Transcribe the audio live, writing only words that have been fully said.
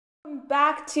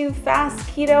back to Fast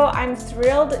Keto. I'm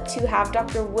thrilled to have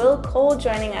Dr. Will Cole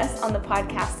joining us on the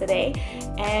podcast today.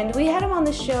 And we had him on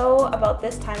the show about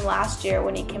this time last year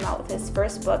when he came out with his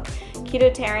first book,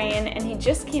 Ketotarian, and he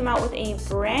just came out with a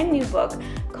brand new book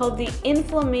called The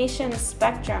Inflammation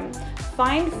Spectrum: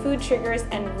 Find Food Triggers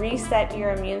and Reset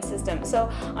Your Immune System. So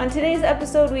on today's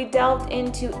episode, we delved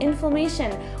into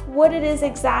inflammation, what it is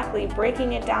exactly,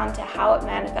 breaking it down to how it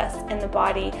manifests in the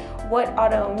body, what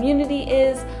autoimmunity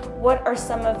is, what are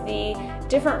some of the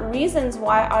different reasons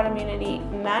why autoimmunity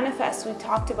manifests. We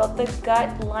talked about the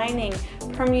gut lining,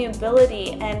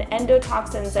 permeability, and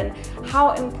endotoxins, and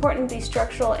how important the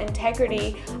structural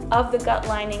integrity of the gut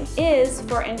lining is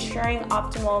for ensuring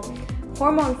optimal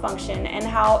hormone function, and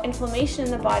how inflammation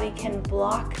in the body can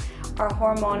block our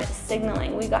hormone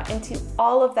signaling. We got into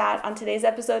all of that on today's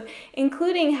episode,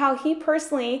 including how he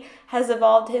personally has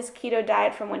evolved his keto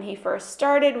diet from when he first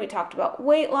started. We talked about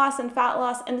weight loss and fat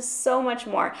loss and so much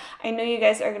more. I know you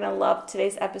guys are going to love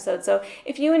today's episode. So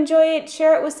if you enjoy it,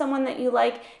 share it with someone that you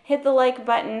like, hit the like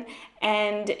button,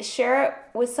 and share it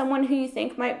with someone who you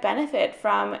think might benefit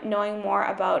from knowing more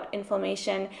about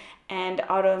inflammation and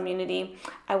autoimmunity.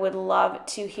 I would love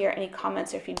to hear any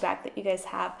comments or feedback that you guys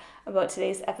have about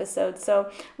today's episode.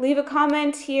 So leave a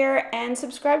comment here and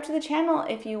subscribe to the channel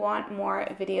if you want more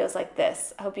videos like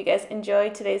this. I hope you guys enjoy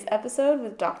today's episode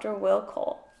with Dr. Will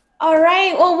Cole. All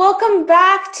right, well, welcome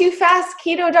back to Fast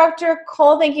Keto, Dr.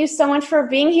 Cole. Thank you so much for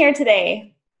being here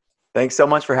today. Thanks so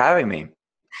much for having me.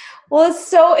 Well, it's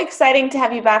so exciting to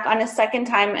have you back on a second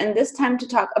time, and this time to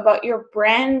talk about your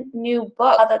brand new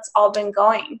book, how that's all been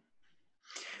going.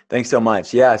 Thanks so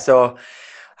much. Yeah, so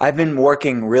I've been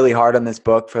working really hard on this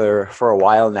book for a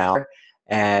while now,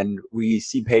 and we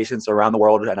see patients around the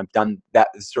world, and I've done that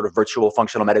sort of virtual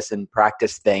functional medicine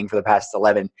practice thing for the past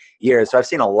 11 years. So I've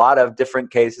seen a lot of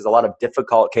different cases, a lot of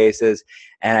difficult cases,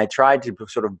 and I tried to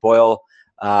sort of boil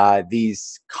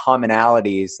these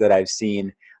commonalities that I've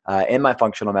seen in my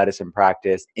functional medicine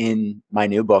practice in my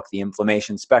new book, The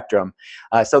Inflammation Spectrum.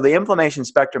 So the inflammation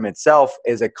spectrum itself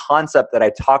is a concept that I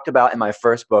talked about in my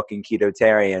first book, in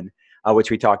Ketotarian, which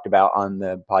we talked about on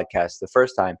the podcast the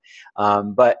first time.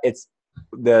 But it's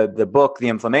the book, The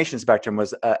Inflammation Spectrum,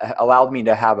 was allowed me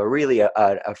to have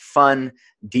a fun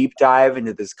deep dive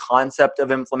into this concept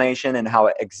of inflammation and how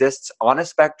it exists on a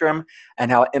spectrum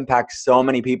and how it impacts so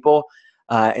many people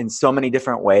in so many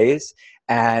different ways.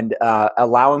 And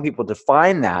allowing people to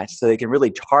find that so they can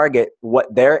really target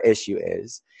what their issue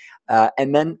is.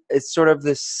 And then it's sort of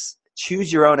this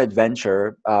choose your own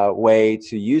adventure way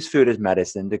to use food as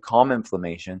medicine to calm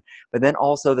inflammation, but then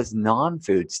also this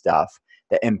non-food stuff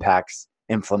that impacts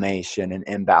inflammation and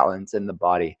imbalance in the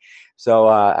body. So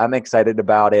I'm excited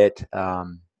about it.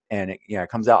 And it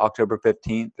comes out October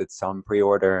 15th. It's on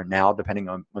pre-order now, depending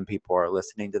on when people are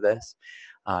listening to this.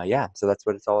 So that's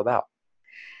what it's all about.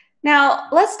 Now,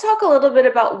 let's talk a little bit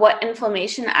about what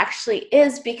inflammation actually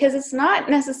is, because it's not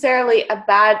necessarily a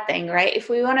bad thing, right? If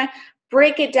we want to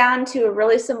break it down to a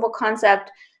really simple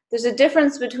concept, there's a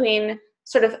difference between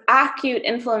sort of acute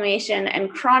inflammation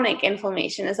and chronic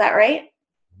inflammation. Is that right?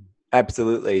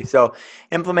 Absolutely. So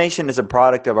inflammation is a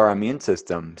product of our immune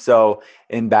system. So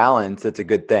in balance, it's a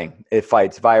good thing. It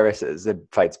fights viruses, it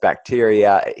fights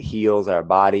bacteria, it heals our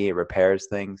body, it repairs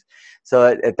things.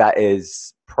 So that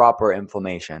is proper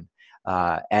inflammation.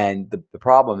 And the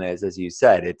problem is, as you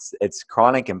said, it's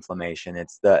chronic inflammation.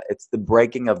 It's the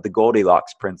breaking of the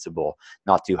Goldilocks principle.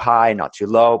 Not too high, not too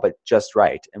low, but just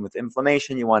right. And with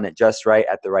inflammation, you want it just right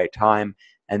at the right time,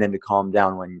 and then to calm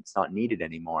down when it's not needed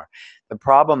anymore. The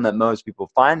problem that most people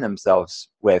find themselves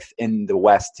with in the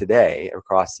West today,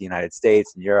 across the United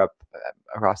States and Europe,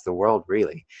 across the world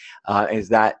really, is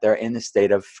that they're in a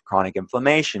state of chronic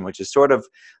inflammation, which is sort of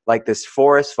like this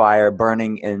forest fire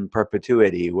burning in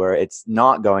perpetuity, where it's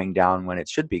not going down when it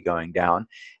should be going down,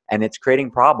 and it's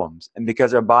creating problems. And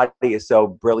because our body is so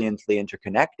brilliantly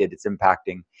interconnected, it's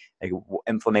impacting, like,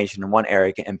 inflammation in one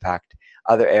area can impact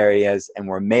other areas, and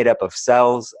we're made up of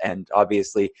cells, and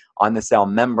obviously on the cell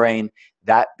membrane,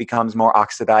 that becomes more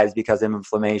oxidized because of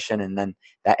inflammation, and then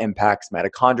that impacts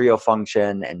mitochondrial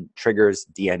function and triggers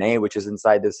DNA, which is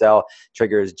inside the cell,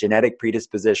 triggers genetic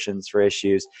predispositions for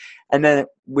issues. And then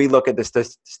we look at the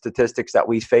statistics that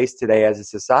we face today as a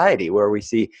society, where we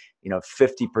see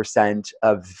 50%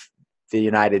 of the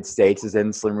United States is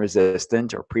insulin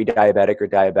resistant or pre-diabetic or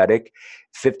diabetic.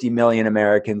 50 million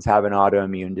Americans have an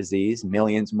autoimmune disease,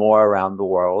 millions more around the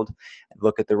world.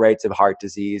 Look at the rates of heart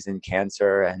disease and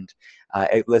cancer, and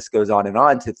it list goes on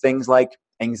to things like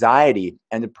anxiety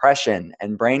and depression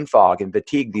and brain fog and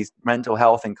fatigue, these mental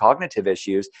health and cognitive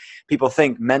issues, people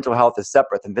think mental health is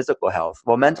separate than physical health.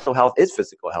 Well, mental health is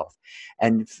physical health.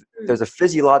 And there's a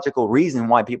physiological reason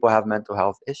why people have mental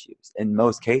health issues in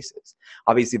most cases.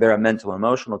 Obviously, there are mental and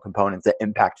emotional components that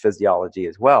impact physiology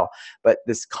as well. But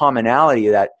this commonality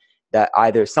that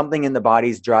either something in the body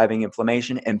is driving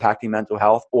inflammation, impacting mental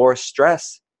health, or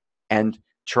stress and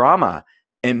trauma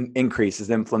increases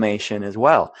inflammation as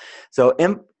well. So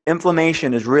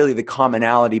inflammation is really the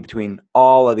commonality between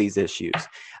all of these issues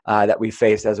that we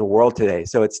face as a world today.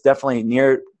 So it's definitely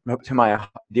near to my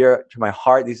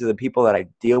heart. These are the people that I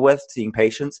deal with, seeing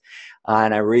patients,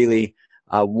 and I really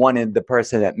wanted the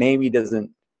person that maybe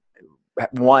doesn't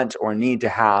want or need to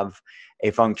have a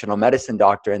functional medicine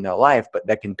doctor in their life, but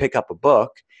that can pick up a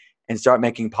book and start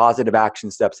making positive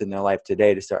action steps in their life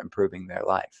today to start improving their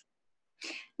life.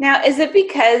 Now, is it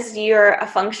because you're a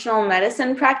functional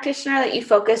medicine practitioner that you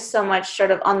focus so much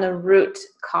sort of on the root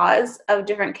cause of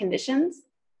different conditions?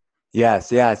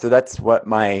 Yes, yeah. So that's what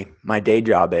my day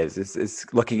job is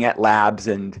looking at labs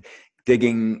and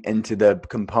digging into the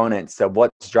components of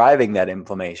what's driving that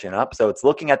inflammation up. So it's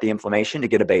looking at the inflammation to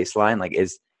get a baseline, like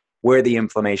is where the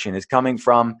inflammation is coming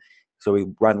from. So we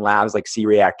run labs like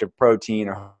C-reactive protein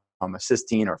or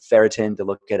homocysteine or ferritin to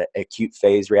look at acute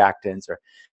phase reactants, or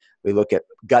we look at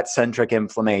gut-centric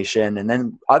inflammation, and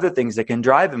then other things that can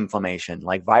drive inflammation,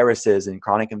 like viruses and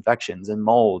chronic infections and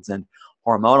molds and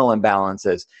hormonal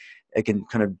imbalances. It can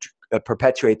kind of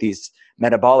perpetuate these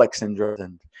metabolic syndromes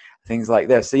and things like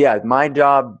this. So yeah, my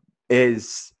job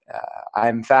is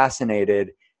I'm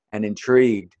fascinated and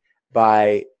intrigued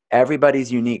by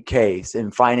everybody's unique case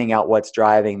and finding out what's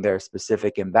driving their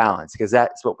specific imbalance, because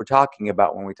that's what we're talking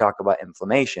about when we talk about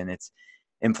inflammation. It's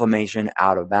inflammation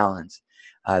out of balance.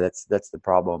 That's the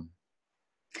problem.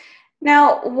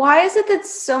 Now, why is it that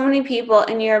so many people,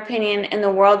 in your opinion, in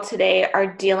the world today are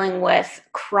dealing with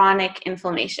chronic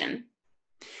inflammation?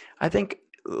 I think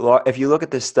if you look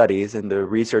at the studies and the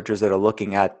researchers that are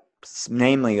looking at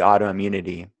namely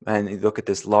autoimmunity, and you look at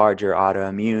this larger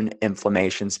autoimmune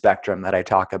inflammation spectrum that I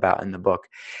talk about in the book,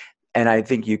 and I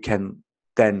think you can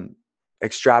then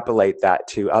extrapolate that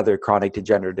to other chronic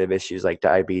degenerative issues like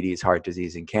diabetes, heart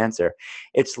disease, and cancer.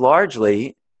 It's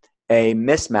largely a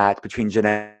mismatch between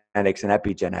genetics and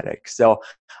epigenetics. So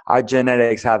our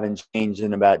genetics haven't changed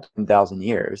in about 10,000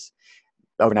 years.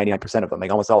 Over 99% of them, like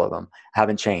almost all of them,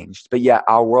 haven't changed. But yet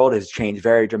our world has changed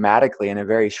very dramatically in a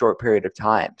very short period of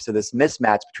time. So this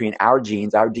mismatch between our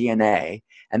genes, our DNA,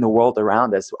 and the world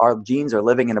around us, our genes are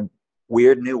living in a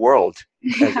weird new world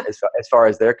as far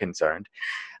as they're concerned.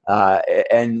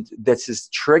 And this is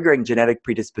triggering genetic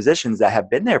predispositions that have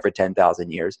been there for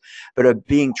 10,000 years, but are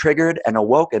being triggered and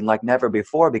awoken like never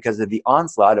before because of the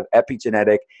onslaught of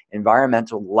epigenetic,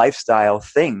 environmental, lifestyle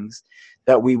things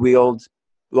that we wield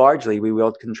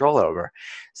control over.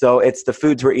 So it's the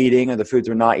foods we're eating or the foods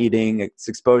we're not eating. It's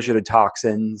exposure to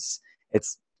toxins.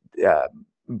 It's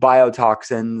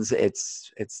biotoxins.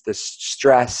 It's the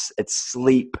stress. It's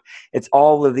sleep. It's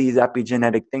all of these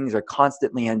epigenetic things are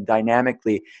constantly and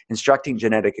dynamically instructing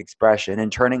genetic expression and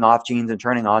turning off genes and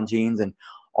turning on genes and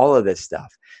all of this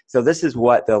stuff. So this is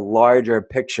what the larger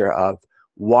picture of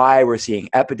why we're seeing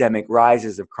epidemic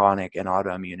rises of chronic and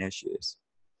autoimmune issues.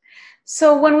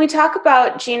 So when we talk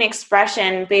about gene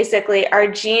expression, basically our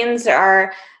genes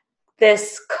are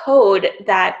this code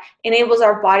that enables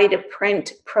our body to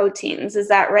print proteins. Is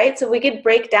that right? So we could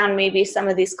break down maybe some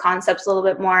of these concepts a little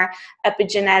bit more,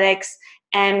 epigenetics,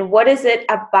 and what is it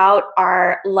about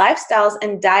our lifestyles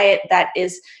and diet that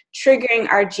is triggering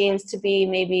our genes to be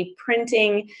maybe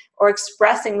printing or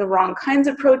expressing the wrong kinds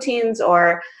of proteins,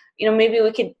 or maybe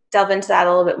we could delve into that a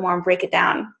little bit more and break it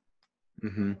down.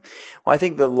 Mm-hmm. Well, I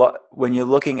think when you're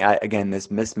looking at, again, this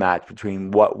mismatch between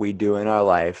what we do in our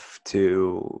life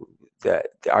to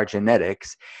our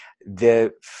genetics,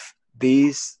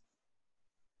 these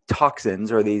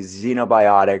toxins or these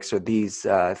xenobiotics or these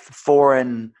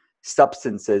foreign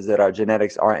substances that our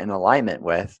genetics aren't in alignment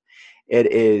with,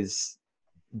 it is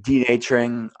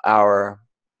denaturing our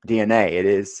DNA. It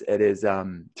is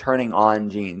turning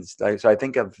on genes. So I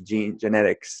think of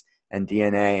genetics and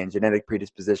DNA and genetic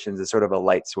predispositions as sort of a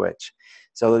light switch.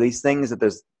 So these things that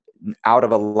there's out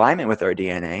of alignment with our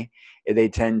DNA, they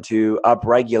tend to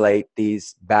upregulate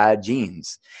these bad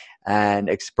genes and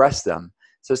express them.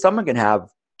 So someone can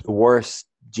have worse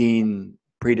gene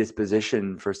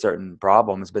predisposition for certain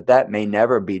problems, but that may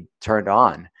never be turned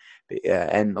on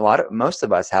And most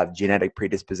of us have genetic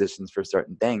predispositions for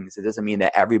certain things. It doesn't mean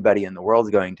that everybody in the world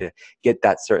is going to get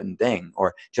that certain thing,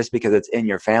 or just because it's in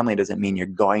your family doesn't mean you're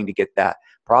going to get that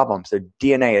problem. So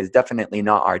DNA is definitely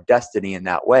not our destiny in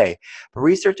that way. But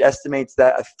research estimates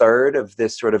that a third of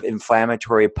this sort of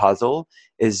inflammatory puzzle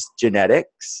is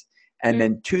genetics, and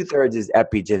then 2/3 is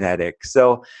epigenetics.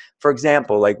 So, for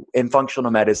example, like in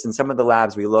functional medicine, some of the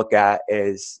labs we look at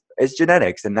is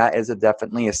genetics, and that is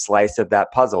definitely a slice of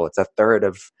that puzzle. It's a third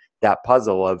of that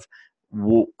puzzle of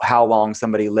how long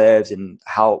somebody lives and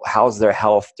how's their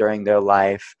health during their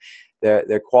life,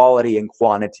 their quality and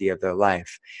quantity of their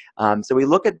life. So we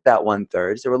look at that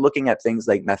 1/3. So we're looking at things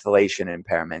like methylation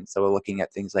impairment. So we're looking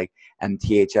at things like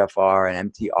MTHFR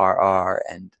and MTRR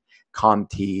and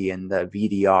COMT and the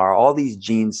VDR, all these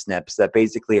gene SNPs that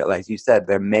basically, like you said,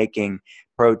 they're making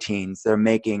proteins, they're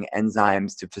making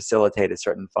enzymes to facilitate a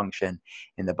certain function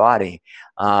in the body.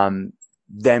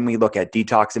 Then we look at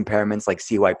detox impairments like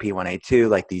CYP1A2,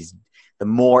 like these. The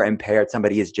more impaired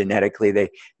somebody is genetically,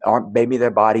 maybe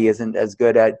their body isn't as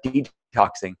good at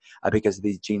detoxing because of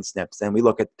these gene SNPs. And we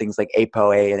look at things like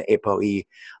ApoA and ApoE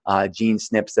gene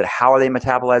SNPs, that how are they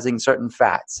metabolizing certain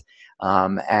fats?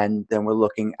 And then we're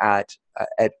looking at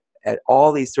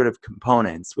all these sort of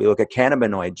components. We look at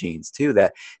cannabinoid genes too,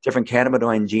 that different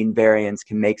cannabinoid gene variants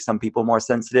can make some people more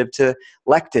sensitive to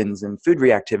lectins and food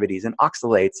reactivities and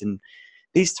oxalates and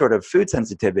these sort of food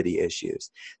sensitivity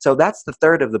issues. So that's the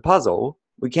third of the puzzle.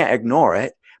 We can't ignore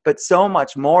it. But so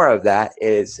much more of that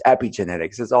is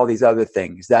epigenetics. There's all these other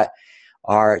things that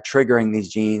are triggering these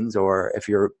genes, or if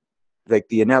you're like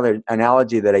another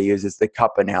analogy that I use is the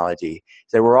cup analogy.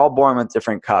 So we're all born with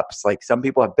different cups. Like some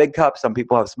people have big cups, some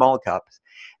people have small cups.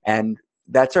 And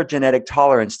that's our genetic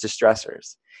tolerance to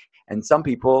stressors. And some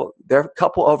people, their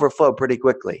cup will overflow pretty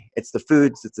quickly. It's the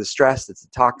foods, it's the stress, it's the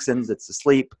toxins, it's the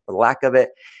sleep, the lack of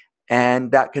it. And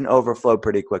that can overflow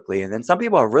pretty quickly. And then some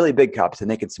people have really big cups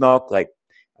and they can smoke like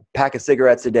a pack of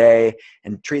cigarettes a day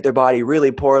and treat their body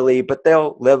really poorly, but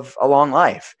they'll live a long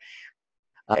life.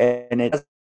 And it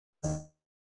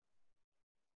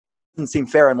doesn't seem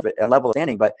fair on a level of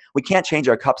standing, but we can't change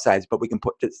our cup size, but we can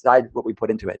decide what we put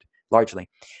into it largely.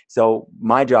 So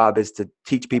my job is to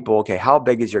teach people, okay, how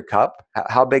big is your cup?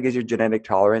 How big is your genetic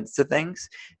tolerance to things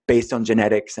based on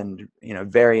genetics and,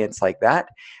 variants like that?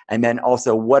 And then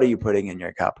also, what are you putting in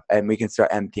your cup? And we can start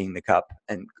emptying the cup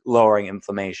and lowering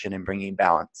inflammation and bringing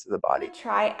balance to the body.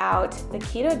 Try out the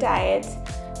keto diet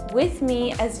with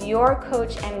me as your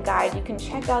coach and guide. You can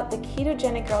check out the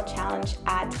Ketogenic Girl Challenge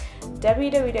at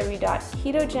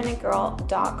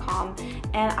www.ketogenicgirl.com,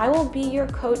 and I will be your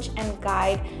coach and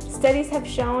guide. Studies have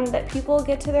shown that people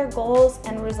get to their goals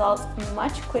and results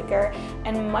much quicker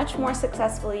and much more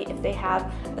successfully if they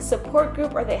have a support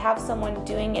group or they have someone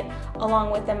doing it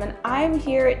along with them. And I'm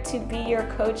here to be your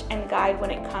coach and guide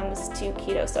when it comes to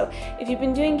keto. So if you've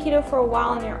been doing keto for a while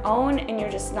on your own and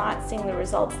you're just not seeing the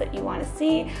results that you want to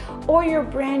see, or you're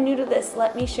brand new to this,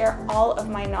 let me share all of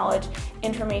my knowledge,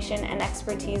 information, and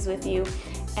expertise with you.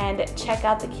 And check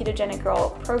out the Ketogenic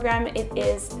Girl program. It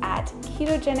is at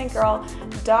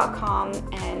ketogenicgirl.com,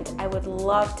 and I would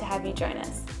love to have you join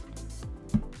us.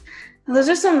 Those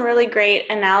are some really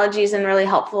great analogies and really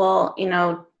helpful,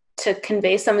 to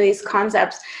convey some of these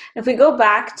concepts. If we go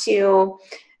back to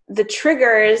the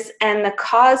triggers and the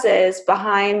causes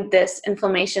behind this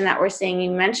inflammation that we're seeing, you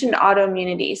mentioned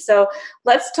autoimmunity. So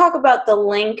let's talk about the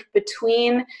link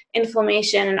between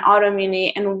inflammation and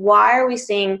autoimmunity, and why are we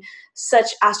seeing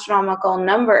such astronomical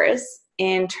numbers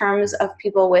in terms of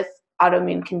people with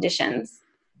autoimmune conditions?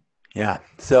 Yeah.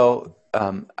 So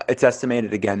it's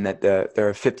estimated again that there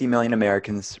are 50 million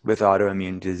Americans with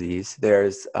autoimmune disease.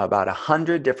 There's about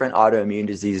 100 different autoimmune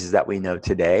diseases that we know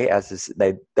today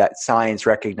that science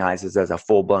recognizes as a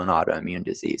full-blown autoimmune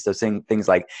disease. So things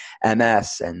like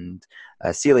MS and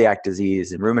celiac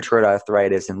disease and rheumatoid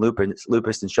arthritis and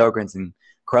lupus and Sjogren's and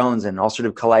Crohn's and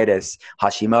ulcerative colitis,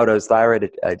 Hashimoto's thyroid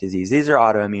disease. These are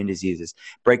autoimmune diseases.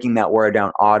 Breaking that word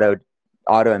down,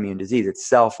 autoimmune disease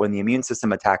itself, when the immune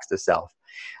system attacks the self.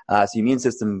 So the immune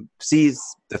system sees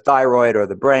the thyroid or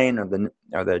the brain or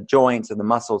the joints or the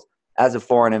muscles as a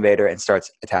foreign invader and starts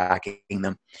attacking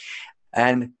them.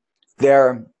 And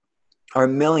there are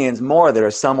millions more that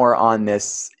are somewhere on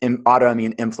this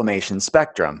autoimmune inflammation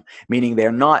spectrum, meaning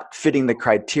they're not fitting the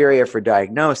criteria for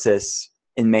diagnosis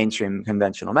in mainstream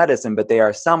conventional medicine, but they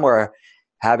are somewhere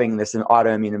having this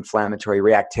autoimmune inflammatory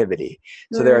reactivity.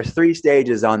 So there are 3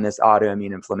 stages on this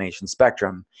autoimmune inflammation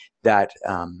spectrum that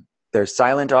there's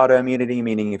silent autoimmunity,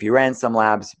 meaning if you ran some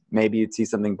labs, maybe you'd see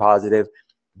something positive.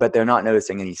 but they're not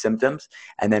noticing any symptoms.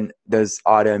 And then there's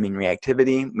autoimmune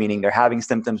reactivity, meaning they're having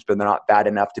symptoms, but they're not bad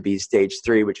enough to be stage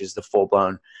 3, which is the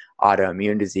full-blown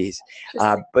autoimmune disease.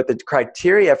 But the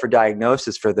criteria for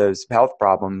diagnosis for those health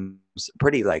problems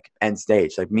pretty like end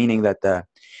stage, like meaning that there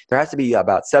has to be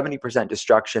about 70%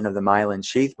 destruction of the myelin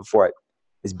sheath before it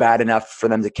is bad enough for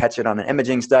them to catch it on an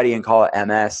imaging study and call it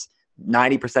MS.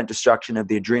 90% destruction of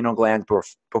the adrenal glands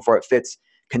before it fits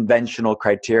conventional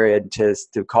criteria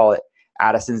to call it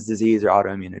Addison's disease or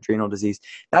autoimmune adrenal disease.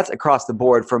 That's across the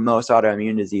board for most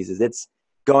autoimmune diseases. It's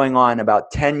going on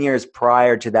about 10 years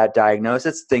prior to that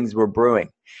diagnosis, things were brewing.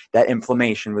 That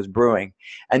inflammation was brewing.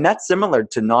 And that's similar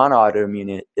to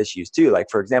non-autoimmune issues too. Like,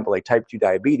 for example, like type 2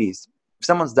 diabetes. If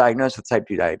someone's diagnosed with type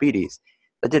 2 diabetes,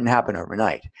 that didn't happen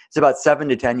overnight. It's about 7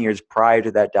 to 10 years prior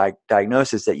to that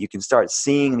diagnosis that you can start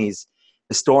seeing the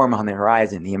storm on the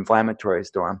horizon, the inflammatory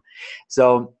storm.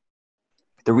 So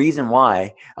the reason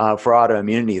why for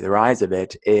autoimmunity, the rise of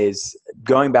it, is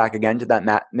going back again to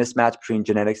that mismatch between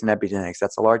genetics and epigenetics.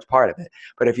 That's a large part of it.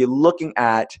 But if you're looking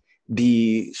at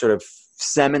the sort of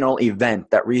seminal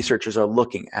event that researchers are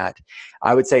looking at,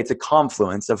 I would say it's a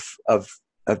confluence of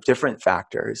different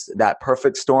factors, that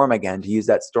perfect storm, again, to use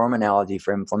that storm analogy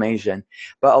for inflammation.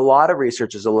 But a lot of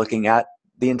researchers are looking at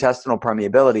the intestinal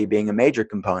permeability being a major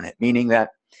component, meaning that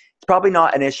it's probably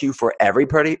not an issue for every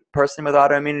person with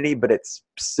autoimmunity, but it's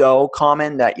so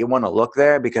common that you want to look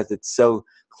there because it's so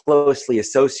closely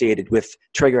associated with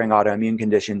triggering autoimmune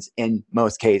conditions in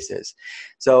most cases.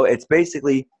 So it's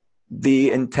basically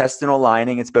the intestinal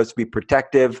lining. It's supposed to be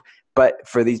protective, but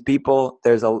for these people,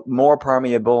 there's a more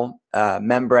permeable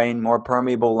membrane, more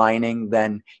permeable lining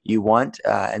than you want,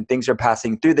 and things are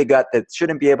passing through the gut that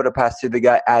shouldn't be able to pass through the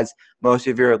gut, as most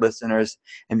of your listeners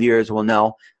and viewers will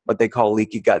know, what they call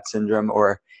leaky gut syndrome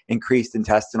or increased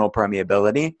intestinal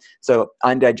permeability. So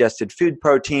undigested food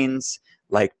proteins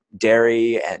like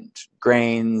dairy and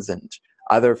grains and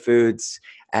other foods,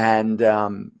 and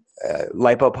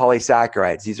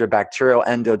lipopolysaccharides. These are bacterial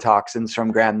endotoxins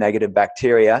from gram-negative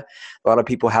bacteria. A lot of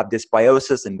people have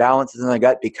dysbiosis, imbalances in the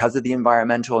gut because of the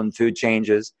environmental and food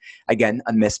changes. Again,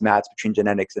 a mismatch between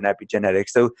genetics and epigenetics.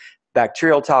 So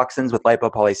bacterial toxins with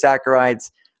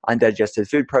lipopolysaccharides, undigested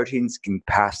food proteins can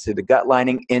pass through the gut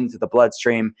lining into the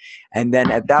bloodstream. And then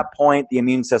at that point, the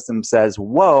immune system says,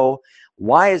 whoa,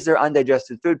 why is there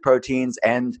undigested food proteins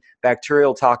and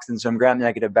bacterial toxins from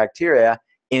gram-negative bacteria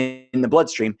in the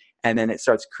bloodstream? And then it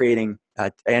starts creating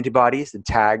antibodies and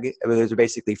tag. Those are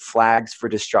basically flags for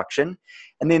destruction.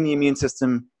 And then the immune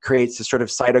system creates a sort of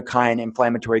cytokine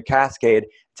inflammatory cascade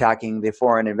attacking the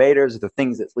foreign invaders, the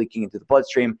things that's leaking into the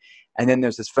bloodstream. And then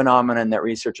there's this phenomenon that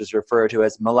researchers refer to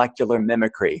as molecular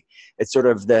mimicry. It's sort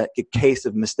of the case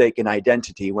of mistaken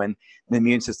identity when the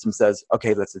immune system says,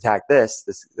 okay, let's attack this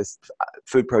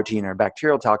food protein or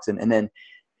bacterial toxin, and then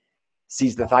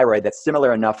sees the thyroid that's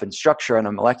similar enough in structure on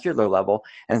a molecular level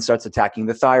and starts attacking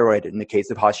the thyroid in the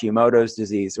case of Hashimoto's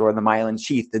disease, or the myelin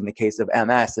sheath in the case of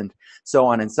MS, and so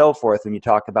on and so forth. When you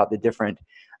talk about the different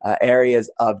areas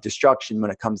of destruction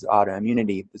when it comes to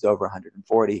autoimmunity, there's over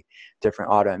 140 different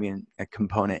autoimmune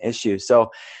component issues.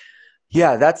 So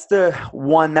yeah, that's the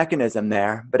one mechanism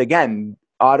there. But again,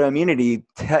 autoimmunity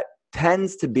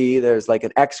tends to be, there's like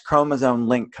an X chromosome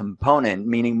link component,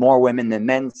 meaning more women than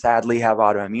men sadly have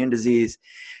autoimmune disease.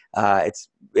 It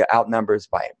outnumbers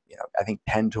by, I think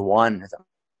 10 to 1.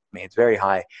 I mean, it's very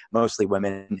high, mostly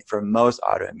women for most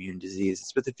autoimmune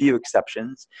diseases, with a few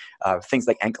exceptions. Things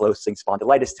like ankylosing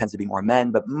spondylitis tends to be more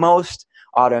men, but most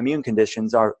autoimmune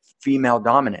conditions are female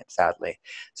dominant, sadly.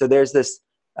 So there's this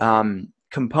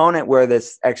component where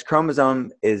this X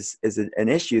chromosome is an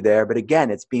issue there, but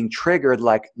again, it's being triggered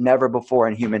like never before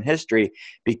in human history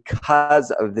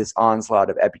because of this onslaught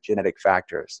of epigenetic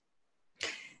factors.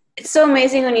 It's so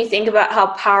amazing when you think about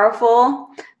how powerful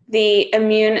the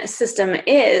immune system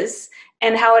is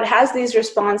and how it has these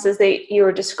responses that you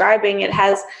were describing. It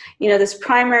has, this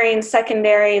primary and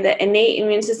secondary, the innate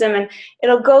immune system, and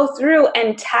it'll go through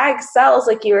and tag cells,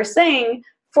 like you were saying,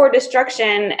 for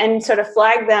destruction and sort of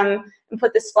flag them and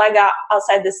put this flag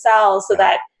outside the cell so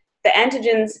that the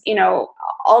antigens,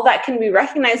 all that can be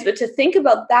recognized. But to think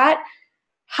about that,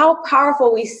 how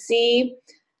powerful we see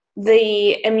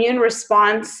the immune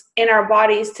response in our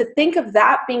bodies, to think of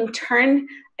that being turned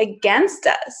against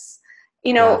us,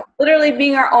 literally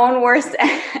being our own worst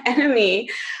enemy,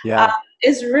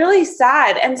 is really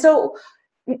sad. And so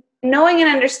knowing and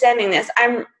understanding this,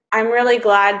 I'm really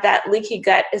glad that leaky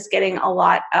gut is getting a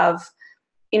lot of,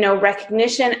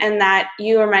 recognition, and that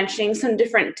you are mentioning some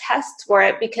different tests for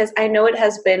it, because I know it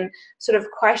has been sort of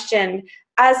questioned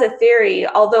as a theory,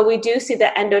 although we do see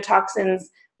that endotoxins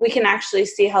we can actually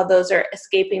see how those are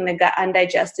escaping the gut.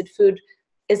 Undigested food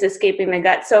is escaping the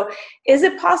gut. So is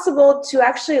it possible to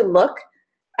actually look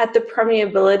at the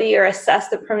permeability or assess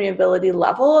the permeability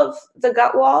level of the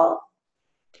gut wall?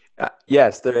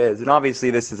 Yes, there is. And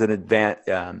obviously this is an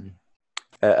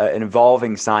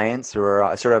evolving science,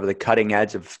 or sort of the cutting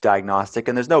edge of diagnostic.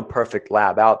 And there's no perfect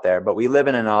lab out there, but we live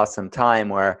in an awesome time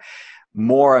where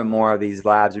more and more of these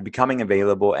labs are becoming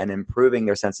available and improving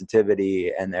their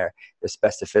sensitivity and their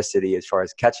specificity as far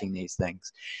as catching these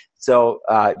things. So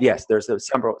yes, there's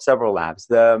several labs.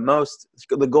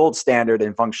 The gold standard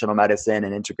in functional medicine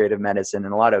and integrative medicine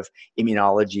and a lot of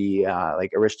immunology,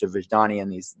 like Arishta Vijdani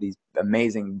and these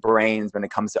amazing brains when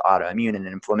it comes to autoimmune and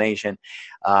inflammation.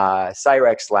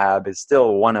 Cyrex lab is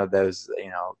still one of those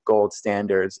gold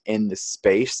standards in the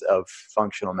space of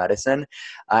functional medicine,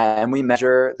 and we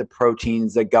measure the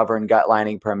proteins that govern gut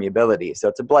lining permeability. So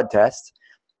it's a blood test.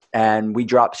 And we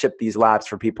drop ship these labs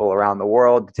for people around the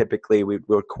world. Typically, we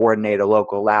would coordinate a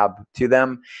local lab to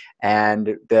them,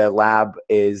 and the lab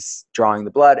is drawing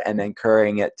the blood and then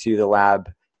carrying it to the lab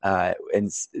in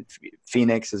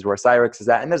Phoenix is where Cyrex is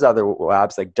at. And there's other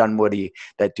labs like Dunwoody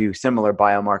that do similar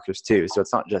biomarkers too. So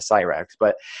it's not just Cyrex,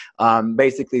 but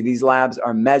basically these labs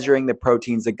are measuring the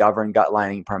proteins that govern gut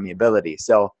lining permeability.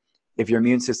 So if your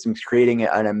immune system's creating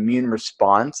an immune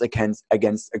response against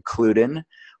occludin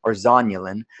or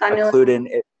zonulin.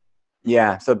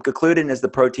 So occludin is the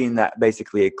protein that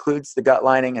basically occludes the gut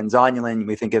lining, and zonulin,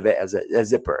 we think of it as a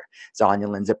zipper,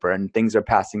 zonulin zipper, and things are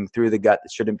passing through the gut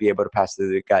that shouldn't be able to pass through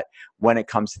the gut when it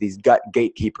comes to these gut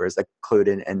gatekeepers, like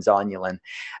occludin and zonulin.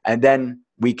 And then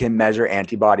we can measure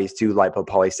antibodies to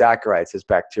lipopolysaccharides as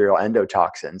bacterial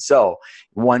endotoxins. So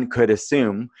one could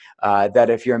assume that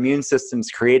if your immune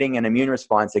system's creating an immune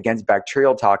response against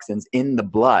bacterial toxins in the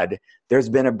blood, there's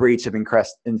been a breach of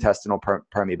intestinal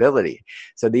permeability.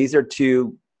 So these are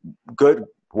two good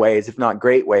ways, if not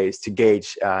great ways, to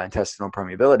gauge intestinal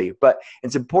permeability. But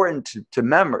it's important to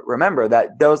remember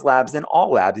that those labs, and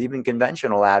all labs, even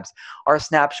conventional labs, are a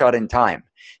snapshot in time.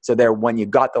 So they're when you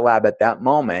got the lab at that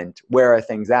moment, where are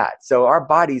things at? So our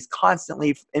body's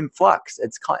constantly in flux.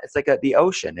 It's like the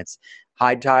ocean. It's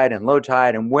high tide and low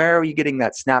tide. And where are you getting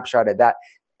that snapshot at that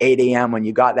 8 a.m. when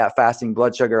you got that fasting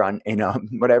blood sugar on,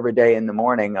 whatever day in the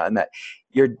morning, on that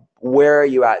where are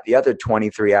you at the other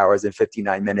 23 hours and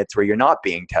 59 minutes where you're not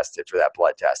being tested for that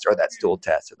blood test or that stool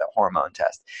test or that hormone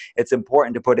test? It's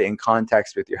important to put it in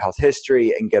context with your health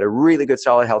history and get a really good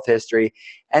solid health history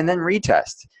and then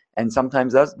retest. And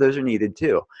sometimes those are needed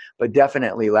too. But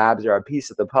definitely labs are a piece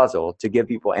of the puzzle to give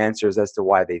people answers as to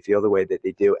why they feel the way that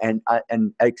they do, and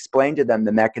explain to them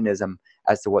the mechanism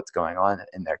as to what's going on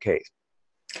in their case.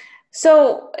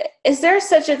 So is there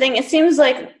such a thing? It seems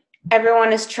like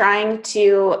everyone is trying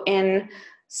to, in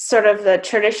sort of the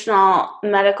traditional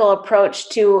medical approach,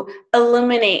 to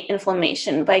eliminate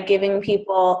inflammation by telling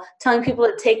people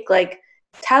to take like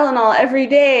Tylenol every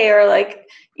day, or like,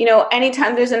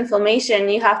 anytime there's inflammation,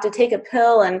 you have to take a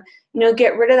pill and,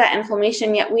 get rid of that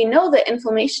inflammation. Yet we know that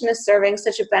inflammation is serving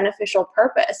such a beneficial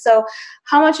purpose. So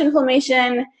how much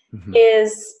inflammation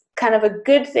is kind of a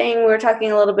good thing? We were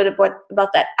talking a little bit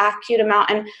about that acute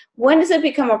amount. And when does it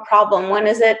become a problem? When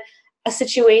is it a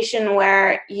situation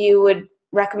where you would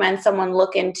recommend someone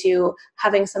look into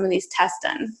having some of these tests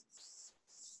done?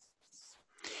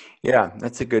 Yeah,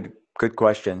 that's a good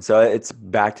question. So it's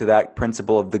back to that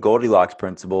principle of the Goldilocks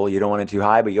principle. You don't want it too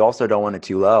high, but you also don't want it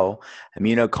too low.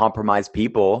 Immunocompromised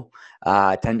people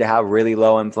tend to have really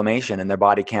low inflammation, and their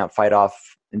body can't fight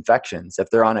off infections. If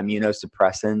they're on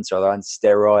immunosuppressants or they're on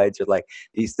steroids or like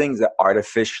these things that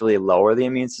artificially lower the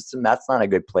immune system, that's not a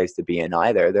good place to be in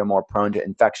either. They're more prone to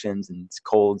infections and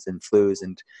colds and flus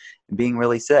and being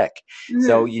really sick.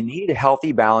 So you need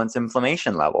healthy, balanced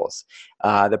inflammation levels.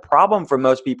 The problem for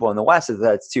most people in the West is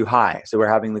that it's too high. So we're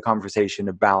having the conversation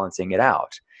of balancing it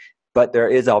out. But there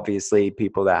is obviously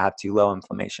people that have too low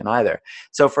inflammation either.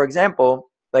 So for example,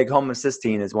 like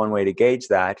homocysteine is one way to gauge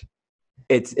that.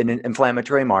 It's an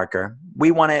inflammatory marker.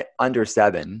 We want it under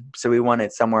 7. So we want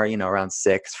it somewhere, around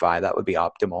 6, 5. That would be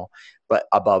optimal. But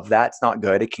above that, it's not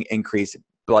good. It can increase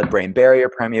blood-brain barrier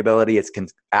permeability. It can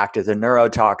act as a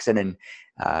neurotoxin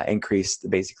and increase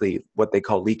basically what they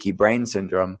call leaky brain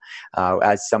syndrome.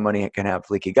 As somebody can have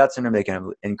leaky gut syndrome, they can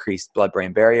have increased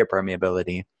blood-brain barrier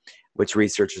permeability, which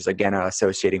researchers, again, are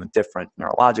associating with different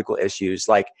neurological issues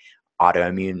like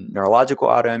neurological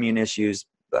autoimmune issues,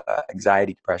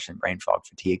 anxiety, depression, brain fog,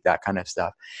 fatigue, that kind of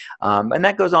stuff. And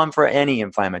that goes on for any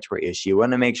inflammatory issue. You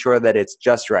want to make sure that it's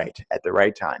just right at the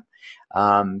right time.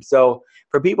 So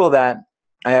for people that,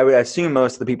 I would assume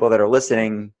most of the people that are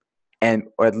listening and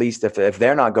or at least if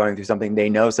they're not going through something, they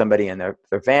know somebody in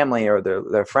their family or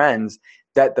their friends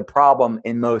that the problem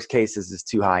in most cases is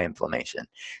too high inflammation.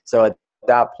 So at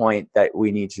that point that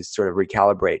we need to sort of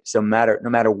recalibrate. So no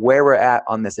matter where we're at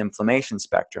on this inflammation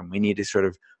spectrum, we need to sort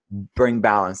of bring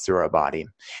balance through our body.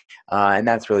 And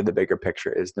that's really the bigger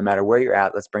picture, is no matter where you're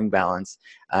at, let's bring balance.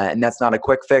 And that's not a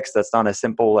quick fix. That's not a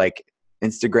simple like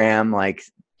Instagram, like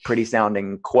pretty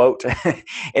sounding quote.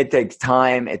 It takes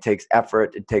time, it takes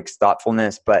effort, it takes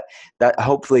thoughtfulness, but that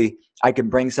hopefully I can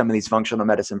bring some of these functional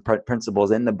medicine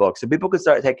principles in the book so people can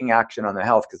start taking action on their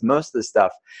health, because most of the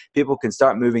stuff, people can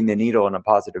start moving the needle in a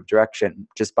positive direction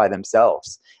just by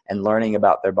themselves and learning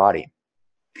about their body.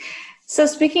 So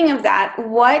speaking of that,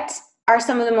 what are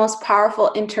some of the most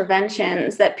powerful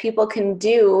interventions that people can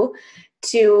do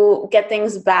to get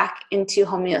things back into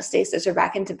homeostasis or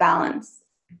back into balance?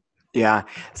 Yeah,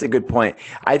 that's a good point.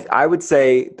 I would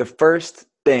say the first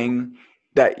thing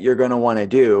that you're going to want to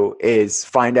do is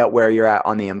find out where you're at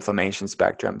on the inflammation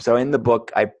spectrum. So in the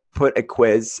book, I put a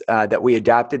quiz that we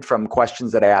adapted from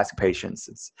questions that I ask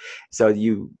patients. So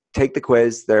you take the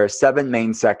quiz. There are 7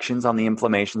 main sections on the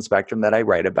inflammation spectrum that I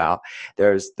write about.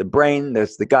 There's the brain,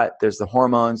 there's the gut, there's the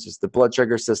hormones, there's the blood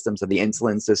sugar system, so the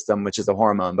insulin system, which is a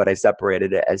hormone, but I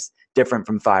separated it as different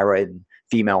from thyroid and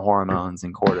female hormones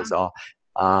and cortisol.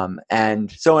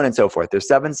 And so on and so forth. There's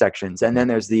 7 sections. And then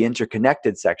there's the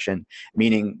interconnected section,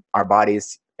 meaning our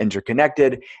body's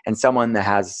interconnected, and someone that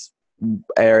has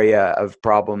area of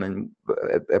problem and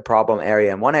a problem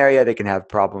area in one area, they can have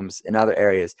problems in other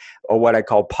areas, or what I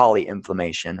call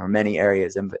polyinflammation, or many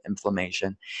areas of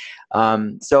inflammation.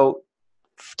 So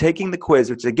taking the quiz,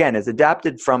 which again is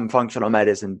adapted from functional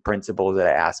medicine principles that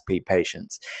I ask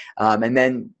patients. And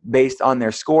then based on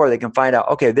their score, they can find out,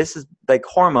 okay, this is like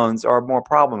hormones are more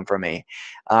problem for me,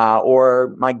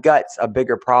 or my gut's a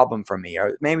bigger problem for me,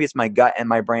 or maybe it's my gut and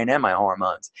my brain and my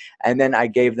hormones. And then I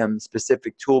gave them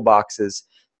specific toolboxes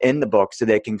in the book so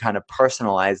they can kind of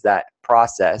personalize that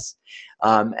process.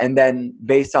 And then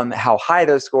based on how high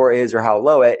their score is or how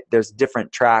low it, there's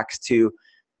different tracks to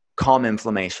calm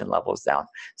inflammation levels down.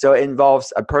 So it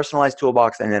involves a personalized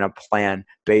toolbox and then a plan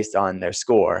based on their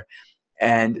score.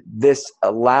 And this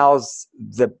allows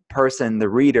the person, the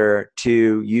reader,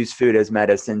 to use food as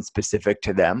medicine specific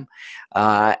to them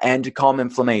and to calm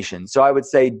inflammation. So I would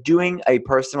say doing a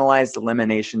personalized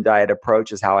elimination diet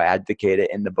approach is how I advocate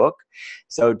it in the book.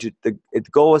 So the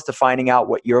goal is to finding out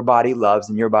what your body loves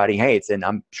and your body hates. And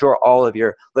I'm sure all of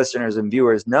your listeners and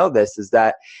viewers know this, is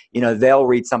that, you know, they'll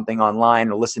read something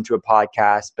online or listen to a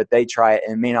podcast, but they try it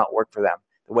and it may not work for them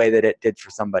the way that it did for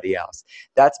somebody else.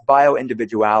 That's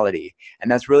bio-individuality. And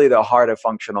that's really the heart of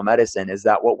functional medicine, is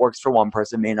that what works for one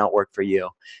person may not work for you.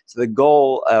 So the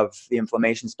goal of the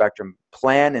inflammation spectrum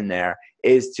plan in there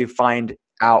is to find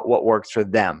out what works for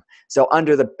them. So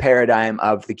under the paradigm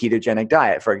of the ketogenic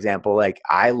diet, for example, like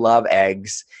I love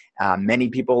eggs. Many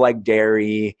people like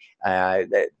dairy,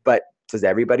 but does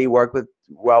everybody work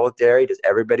well with dairy? Does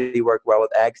everybody work well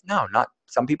with eggs? No, not.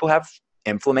 Some people have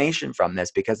inflammation from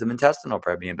this because of intestinal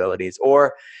permeabilities,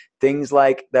 or things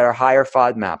like that are higher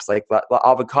FODMAPs, like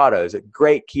avocados, a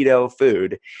great keto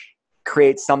food,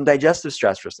 creates some digestive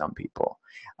stress for some people.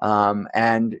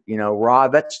 And, you know, raw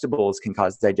vegetables can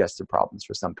cause digestive problems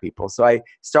for some people. So I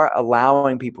start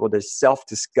allowing people to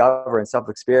self-discover and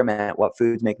self-experiment what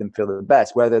foods make them feel the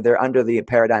best, whether they're under the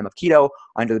paradigm of keto,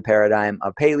 under the paradigm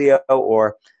of paleo,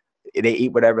 or they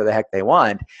eat whatever the heck they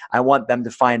want. I want them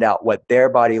to find out what their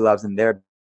body loves and their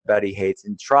body hates,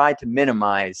 and try to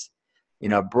minimize, you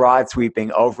know, broad sweeping,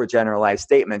 overgeneralized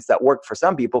statements that work for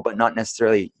some people, but not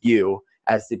necessarily you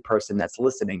as the person that's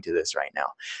listening to this right now.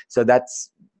 So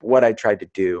that's what I tried to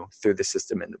do through the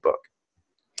system in the book.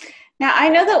 Now, I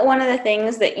know that one of the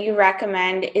things that you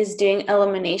recommend is doing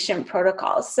elimination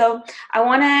protocols. So I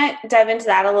want to dive into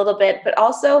that a little bit, but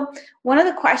also one of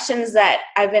the questions that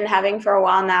I've been having for a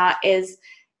while now is,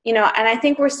 you know, and I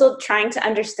think we're still trying to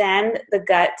understand the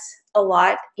gut a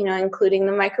lot, you know, including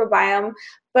the microbiome,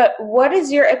 but what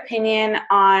is your opinion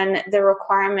on the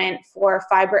requirement for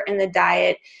fiber in the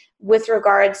diet with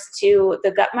regards to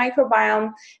the gut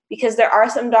microbiome? Because there are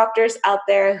some doctors out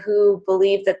there who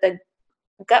believe that the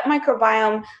gut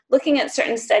microbiome, looking at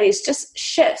certain studies, just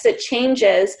shifts. It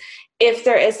changes if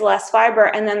there is less fiber.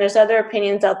 And then there's other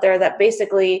opinions out there that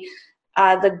basically,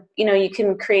 you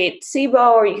can create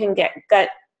SIBO, or you can get gut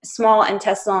small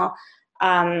intestinal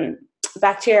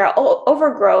bacterial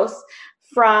overgrowth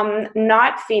from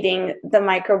not feeding the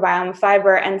microbiome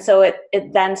fiber. And so it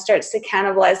then starts to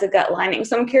cannibalize the gut lining.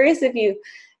 So I'm curious if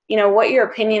what your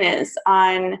opinion is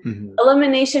on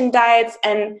elimination diets,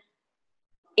 and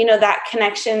that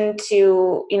connection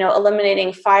to,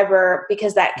 eliminating fiber,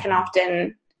 because that can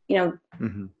often,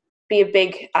 be a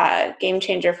big game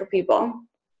changer for people.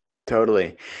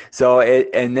 Totally. So,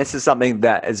 and this is something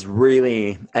that is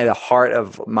really at the heart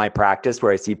of my practice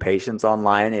where I see patients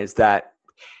online, is that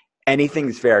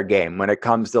anything's fair game when it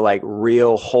comes to like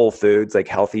real whole foods, like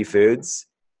healthy foods.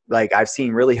 Like I've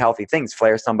seen really healthy things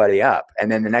flare somebody up,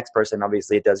 and then the next person,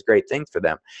 obviously it does great things for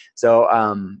them. So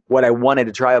what I wanted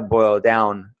to try to boil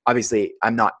down, obviously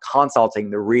I'm not consulting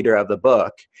the reader of the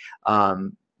book.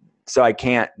 So I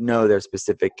can't know their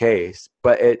specific case,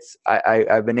 but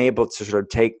I've been able to sort of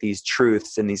take these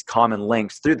truths and these common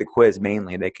links through the quiz.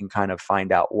 Mainly they can kind of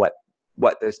find out what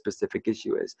their specific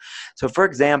issue is. So for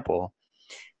example,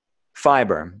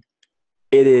 fiber,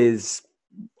 it is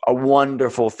a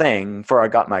wonderful thing for our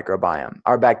gut microbiome.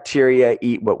 Our bacteria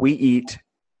eat what we eat.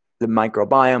 The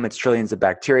microbiome, it's trillions of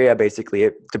bacteria. Basically,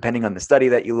 depending on the study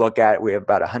that you look at, we have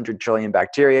about 100 trillion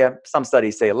bacteria. Some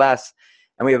studies say less.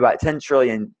 And we have about 10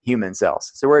 trillion human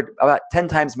cells. So we're about 10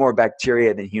 times more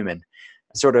bacteria than human,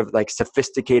 sort of like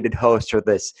sophisticated host or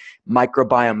this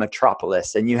microbiome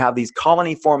metropolis. And you have these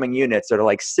colony forming units that are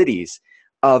like cities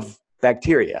of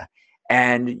bacteria.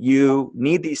 And you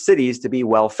need these cities to be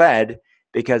well fed,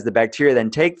 because the bacteria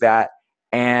then take that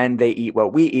and they eat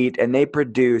what we eat, and they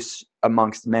produce,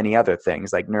 amongst many other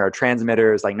things, like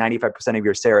neurotransmitters. Like 95% of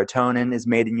your serotonin is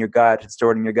made in your gut, it's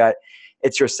stored in your gut.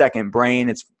 It's your second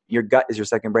brain. Your gut is your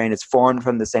second brain. It's formed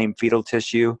from the same fetal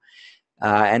tissue.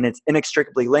 And it's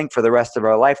inextricably linked for the rest of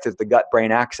our life through the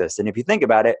gut-brain axis. And if you think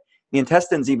about it, the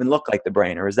intestines even look like the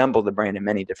brain or resemble the brain in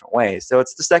many different ways. So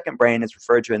it's the second brain. It's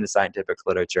referred to in the scientific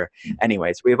literature.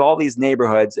 Anyways, we have all these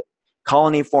neighborhoods,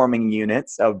 colony-forming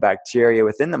units of bacteria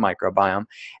within the microbiome.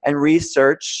 And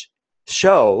research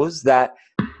shows that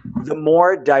the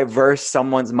more diverse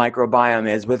someone's microbiome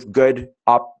is with good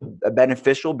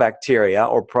beneficial bacteria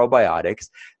or probiotics,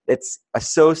 it's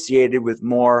associated with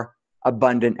more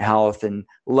abundant health and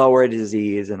lower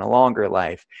disease and a longer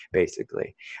life,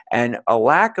 basically. And a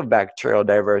lack of bacterial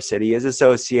diversity is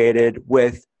associated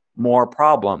with more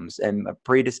problems and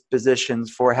predispositions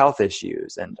for health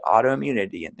issues and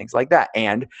autoimmunity and things like that.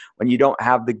 And when you don't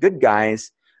have the good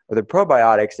guys or the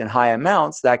probiotics in high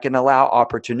amounts, that can allow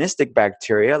opportunistic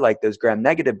bacteria, like those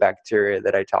gram-negative bacteria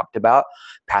that I talked about,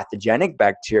 pathogenic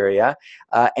bacteria,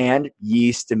 and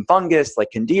yeast and fungus like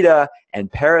candida,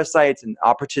 and parasites and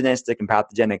opportunistic and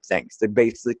pathogenic things. They're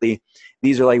basically,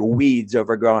 these are like weeds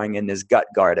overgrowing in this gut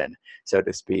garden, so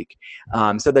to speak.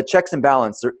 So the checks and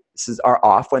balances are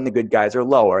off when the good guys are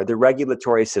lower. The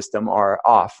regulatory system are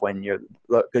off when your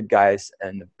good guys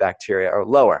and the bacteria are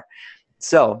lower.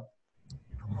 So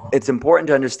it's important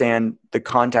to understand the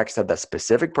context of the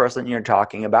specific person you're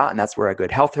talking about, and that's where a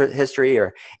good health history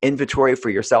or inventory for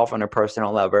yourself on a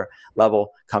personal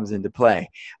level comes into play.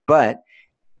 But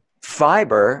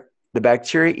fiber, the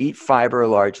bacteria eat fiber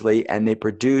largely, and they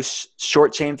produce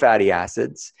short-chain fatty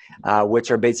acids, which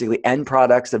are basically end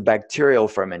products of bacterial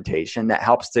fermentation that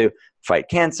helps to fight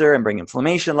cancer and bring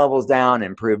inflammation levels down,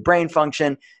 improve brain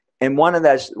function. And one of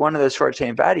those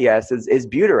short-chain fatty acids is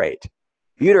butyrate.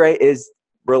 Butyrate is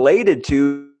related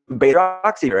to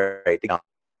beta-hydroxybutyrate.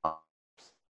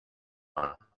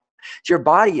 Your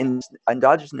body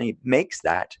endogenously makes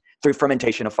that through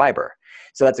fermentation of fiber.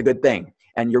 So that's a good thing.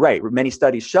 And you're right, many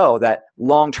studies show that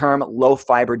long-term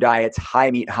low-fiber diets, high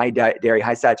meat, high dairy,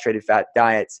 high saturated fat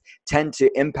diets tend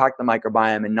to impact the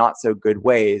microbiome in not so good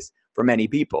ways for many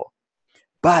people.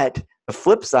 But the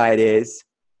flip side is,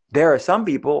 there are some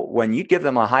people, when you give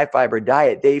them a high-fiber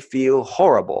diet, they feel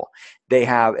horrible. It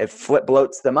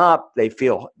bloats them up. They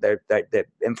feel their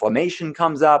inflammation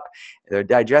comes up, their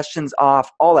digestion's off,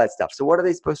 all that stuff. So what are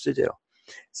they supposed to do?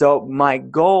 So my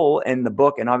goal in the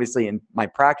book, and obviously in my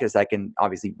practice, I can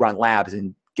obviously run labs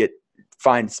and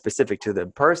find specific to the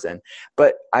person,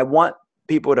 but I want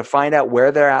people to find out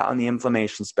where they're at on the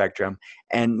inflammation spectrum.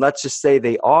 And let's just say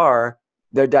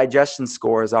their digestion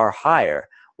scores are higher.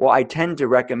 Well, I tend to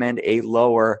recommend a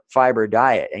lower fiber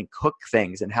diet and cook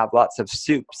things and have lots of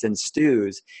soups and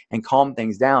stews and calm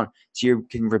things down so you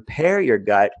can repair your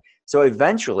gut. So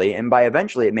eventually, and by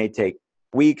eventually it may take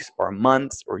weeks or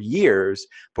months or years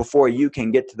before you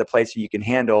can get to the place where you can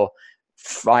handle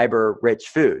fiber-rich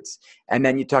foods. And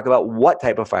then you talk about what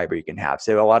type of fiber you can have.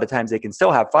 So a lot of times they can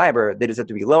still have fiber. They just have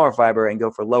to be lower fiber and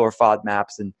go for lower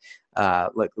FODMAPs and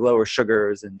like lower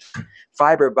sugars. And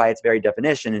fiber by its very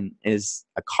definition is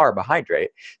a carbohydrate.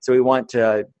 So we want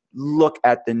to look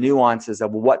at the nuances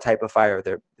of what type of fiber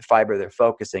they're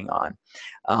focusing on,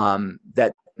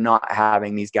 that not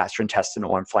having these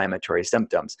gastrointestinal inflammatory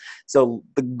symptoms. So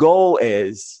the goal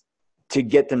is to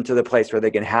get them to the place where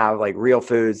they can have like real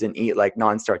foods and eat like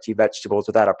non-starchy vegetables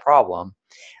without a problem,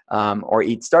 or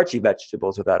eat starchy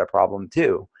vegetables without a problem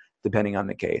too, depending on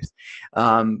the case.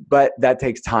 But that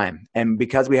takes time. And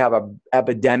because we have an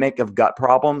epidemic of gut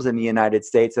problems in the United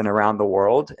States and around the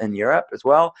world and Europe as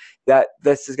well, that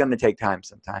this is going to take time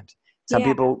sometimes. Some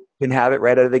people can have it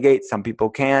right out of the gate. Some people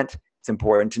can't. It's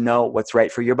important to know what's right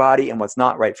for your body and what's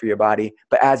not right for your body.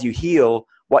 But as you heal,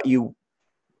 what you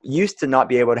used to not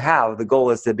be able to have, the goal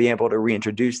is to be able to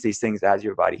reintroduce these things as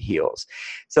your body heals.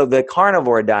 So the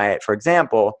carnivore diet, for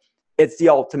example, it's the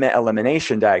ultimate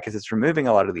elimination diet because it's removing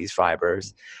a lot of these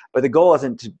fibers. But the goal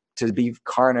isn't to be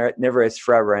carnivorous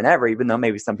forever and ever, even though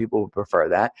maybe some people would prefer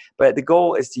that. But the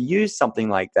goal is to use something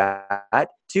like that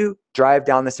to drive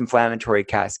down this inflammatory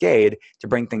cascade to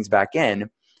bring things back in,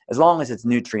 as long as it's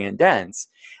nutrient dense.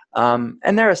 And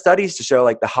there are studies to show,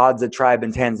 like the Hadza tribe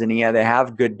in Tanzania, they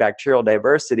have good bacterial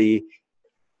diversity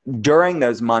during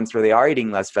those months where they are eating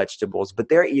less vegetables, but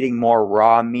they're eating more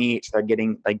raw meat. They're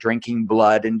getting like drinking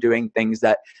blood and doing things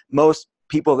that most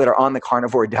people that are on the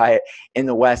carnivore diet in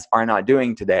the West are not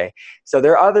doing today. So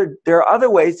there are other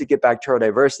ways to get bacterial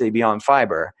diversity beyond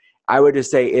fiber. I would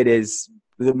just say it is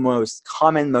the most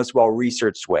common, most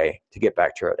well-researched way to get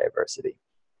bacterial diversity.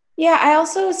 Yeah, I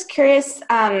also was curious.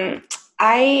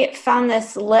 I found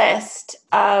this list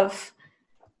of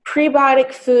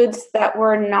prebiotic foods that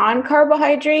were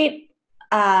non-carbohydrate,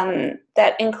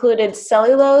 that included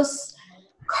cellulose,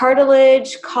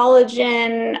 cartilage,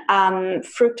 collagen,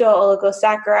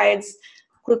 fructooligosaccharides,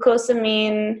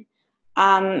 glucosamine,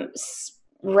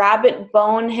 rabbit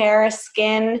bone hair,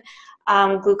 skin,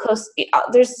 glucose.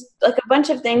 There's like a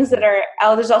bunch of things that are,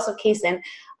 there's also casein.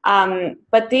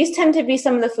 But these tend to be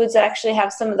some of the foods that actually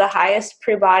have some of the highest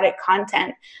prebiotic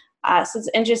content. So it's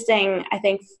interesting, I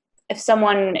think, if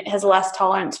someone has less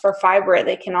tolerance for fiber,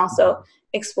 they can also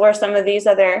explore some of these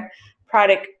other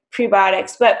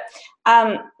prebiotics. But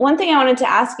one thing I wanted to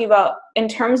ask you about in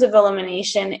terms of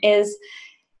elimination is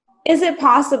it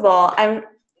possible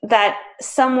that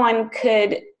someone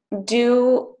could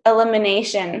do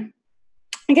elimination?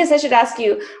 I guess I should ask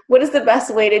you, what is the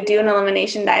best way to do an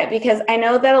elimination diet? Because I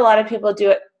know that a lot of people do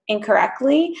it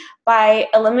incorrectly by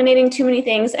eliminating too many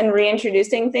things and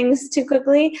reintroducing things too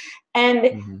quickly.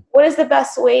 And what is the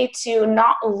best way to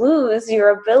not lose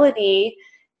your ability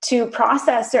to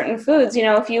process certain foods? You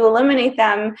know, if you eliminate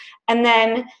them and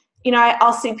then, you know,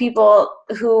 I'll see people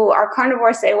who are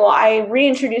carnivore say, well, I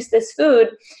reintroduced this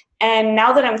food, and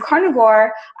now that I'm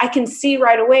carnivore, I can see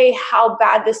right away how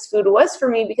bad this food was for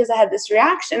me because I had this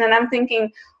reaction. And I'm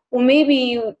thinking, well,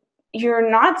 maybe you're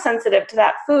not sensitive to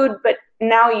that food, but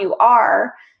now you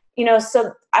are, you know.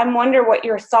 So I wonder what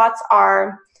your thoughts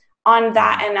are on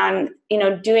that and on, you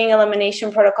know, doing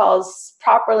elimination protocols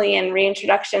properly and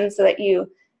reintroduction so that you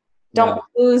don't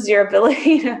lose your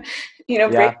ability to, you know,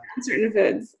 break down certain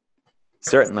foods.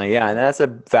 Certainly, yeah, and that's a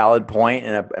valid point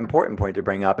and an important point to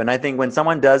bring up. And I think when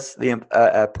someone does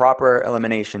a proper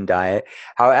elimination diet,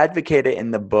 how I advocate it in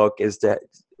the book is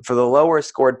for the lower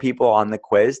scored people on the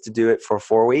quiz to do it for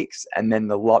 4 weeks, and then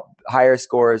the higher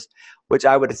scores, which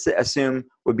I would assume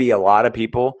would be a lot of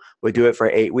people, would do it for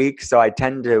 8 weeks. So I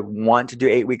tend to want to do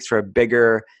 8 weeks for a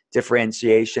bigger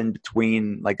differentiation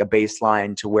between like a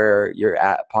baseline to where you're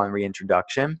at upon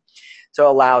reintroduction. So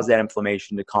it allows that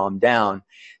inflammation to calm down.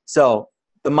 So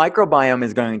the microbiome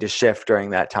is going to shift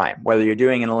during that time. Whether you're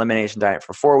doing an elimination diet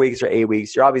for 4 weeks or 8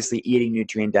 weeks, you're obviously eating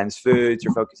nutrient-dense foods.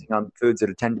 You're focusing on foods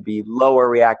that tend to be lower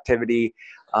reactivity.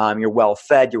 You're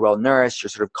well-fed. You're well-nourished.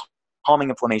 You're sort of calming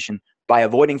inflammation by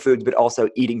avoiding foods, but also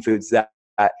eating foods that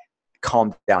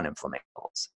calm down inflammation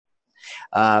levels.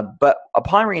 But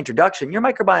upon reintroduction, your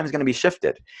microbiome is going to be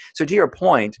shifted. So to your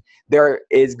point, there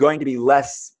is going to be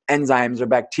less enzymes or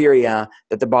bacteria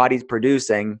that the body's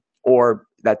producing or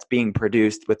that's being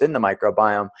produced within the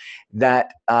microbiome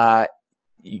that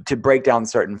to break down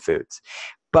certain foods.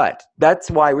 But that's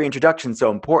why reintroduction is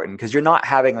so important, because you're not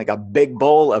having like a big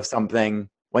bowl of something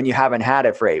when you haven't had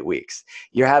it for 8 weeks.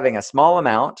 You're having a small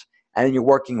amount and then you're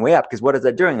working way up, because what is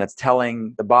that doing? That's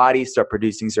telling the body start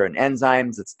producing certain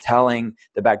enzymes. It's telling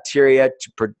the bacteria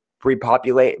to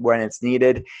repopulate when it's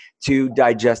needed to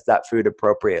digest that food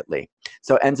appropriately.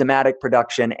 So enzymatic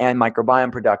production and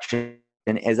microbiome production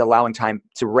is allowing time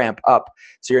to ramp up,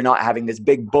 so you're not having this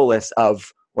big bolus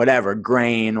of whatever,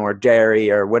 grain or dairy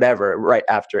or whatever right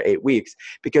after 8 weeks,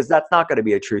 because that's not going to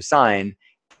be a true sign,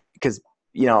 because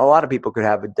a lot of people could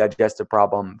have a digestive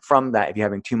problem from that if you're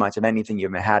having too much of anything you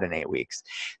haven't had in 8 weeks.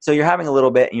 So you're having a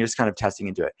little bit and you're just kind of testing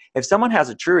into it. If someone has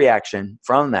a true reaction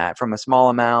from that, from a small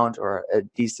amount or a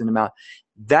decent amount,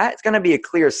 that's going to be a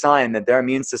clear sign that their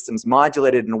immune system's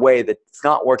modulated in a way that's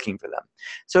not working for them.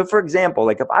 So for example,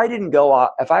 like if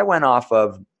I went off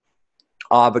of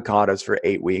avocados for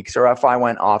 8 weeks, or if I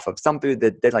went off of some food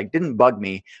that like didn't bug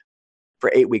me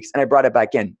for 8 weeks and I brought it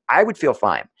back in, I would feel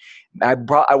fine. I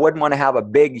wouldn't want to have a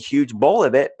big, huge bowl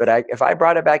of it, but if I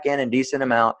brought it back in decent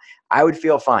amount, I would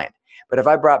feel fine. But if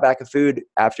I brought back a food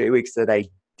after 8 weeks that I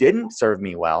didn't serve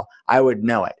me well, I would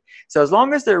know it. So as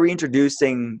long as they're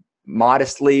reintroducing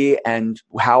modestly and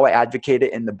how I advocate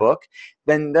it in the book,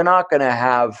 then they're not going to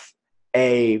have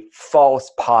a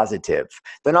false positive.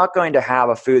 They're not going to have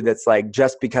a food that's like,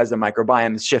 just because the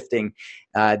microbiome is shifting,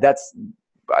 that's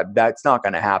not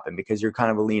going to happen, because you're kind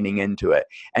of leaning into it.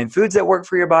 And foods that work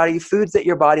for your body, foods that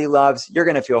your body loves, you're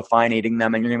going to feel fine eating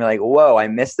them, and you're going to be like, whoa, I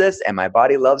missed this and my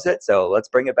body loves it, so let's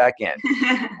bring it back in.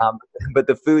 But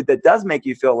the food that does make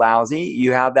you feel lousy,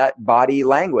 you have that body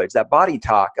language, that body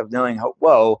talk of knowing,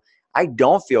 whoa, I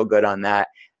don't feel good on that,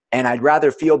 and I'd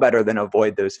rather feel better than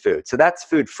avoid those foods. So that's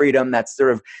food freedom. That's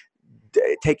sort of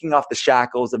taking off the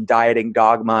shackles of dieting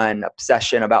dogma and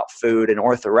obsession about food and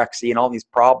orthorexia and all these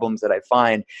problems that I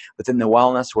find within the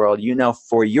wellness world.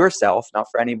 For yourself, not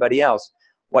for anybody else,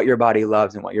 what your body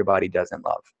loves and what your body doesn't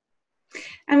love.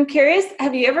 I'm curious,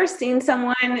 have you ever seen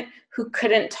someone who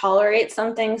couldn't tolerate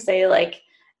something, say like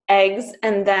eggs,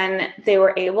 and then they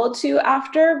were able to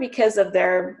after because of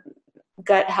their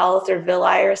gut health or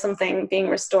villi or something being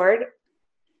restored?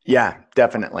 Yeah,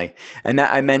 definitely. And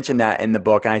that, I mentioned that in the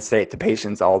book, and I say it to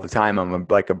patients all the time. I'm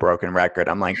like a broken record.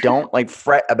 I'm like, don't like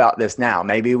fret about this now.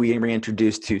 Maybe we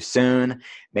reintroduce too soon.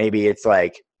 Maybe it's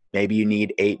like, maybe you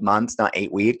need 8 months, not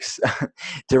 8 weeks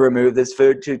to remove this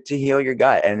food to heal your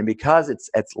gut. And because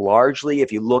it's largely, if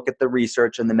you look at the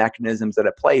research and the mechanisms that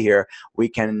at play here, we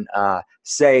can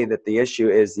say that the issue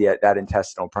is that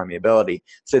intestinal permeability.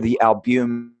 So the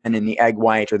albumin in the egg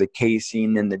white or the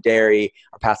casein in the dairy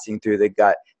are passing through the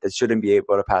gut that shouldn't be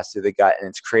able to pass through the gut. And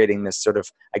it's creating this sort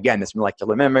of, again, this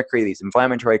molecular mimicry, these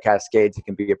inflammatory cascades. It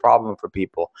can be a problem for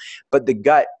people. But the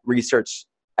gut research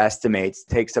estimates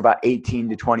takes about 18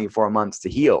 to 24 months to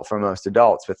heal for most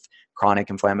adults with chronic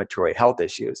inflammatory health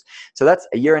issues. So that's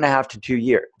a year and a half to 2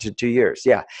 years.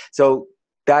 Yeah. So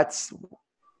that's,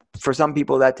 for some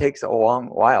people, that takes a long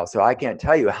while. So I can't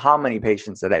tell you how many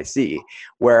patients that I see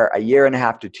where a year and a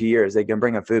half to 2 years, they can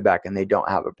bring a food back and they don't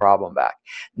have a problem back.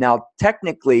 Now,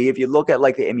 technically, if you look at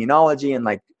like the immunology and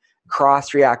like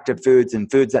cross-reactive foods and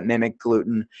foods that mimic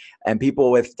gluten, and people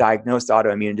with diagnosed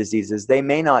autoimmune diseases, they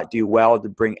may not do well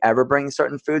to ever bring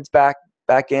certain foods back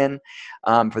in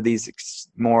for these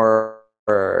more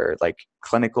like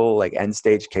clinical, like end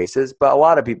stage cases. But a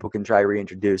lot of people can try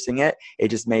reintroducing it. It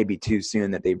just may be too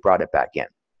soon that they brought it back in.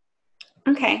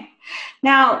 Okay.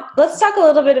 Now let's talk a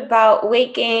little bit about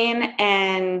weight gain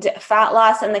and fat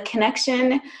loss and the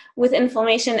connection with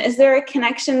inflammation. Is there a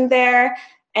connection there?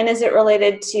 And is it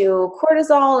related to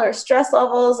cortisol or stress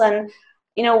levels? And,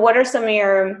 what are some of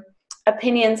your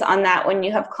opinions on that when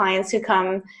you have clients who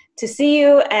come to see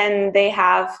you and they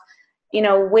have,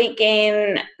 weight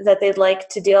gain that they'd like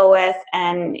to deal with?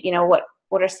 And,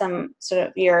 what are some sort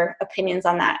of your opinions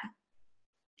on that?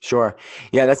 Sure.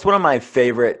 Yeah, that's one of my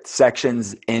favorite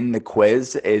sections in the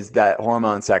quiz, is that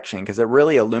hormone section, because it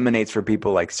really illuminates for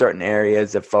people like certain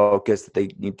areas of focus that they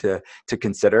need to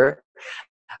consider.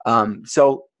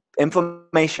 So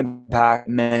inflammation impacts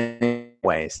many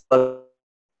ways.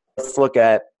 Let's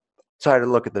try to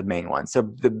look at the main one. So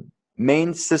the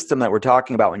main system that we're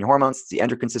talking about when your hormones, it's the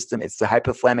endocrine system. It's the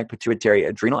hypothalamic pituitary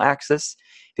adrenal axis,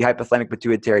 the hypothalamic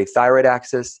pituitary thyroid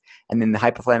axis, and then the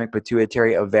hypothalamic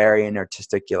pituitary ovarian or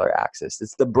testicular axis.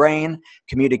 It's the brain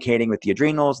communicating with the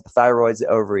adrenals, the thyroids, the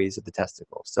ovaries, the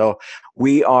testicles. So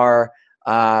we are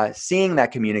seeing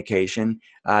that communication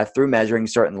through measuring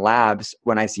certain labs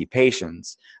when I see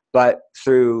patients, but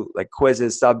through like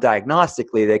quizzes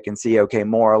subdiagnostically, they can see, okay,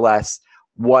 more or less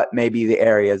what may be the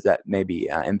areas that may be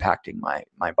impacting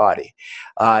my body.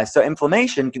 So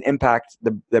inflammation can impact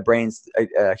the brain's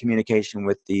communication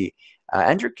with the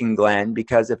endocrine gland,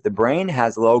 because if the brain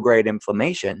has low-grade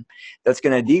inflammation, that's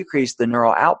going to decrease the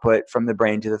neural output from the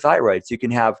brain to the thyroid. So you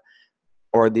can have,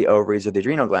 or the ovaries or the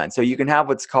adrenal gland. So you can have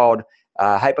what's called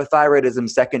hypothyroidism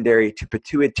secondary to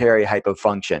pituitary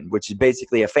hypofunction, which is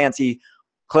basically a fancy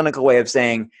clinical way of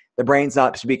saying the brain's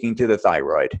not speaking to the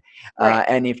thyroid. Right.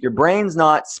 And if your brain's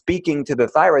not speaking to the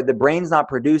thyroid, the brain's not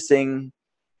producing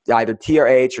either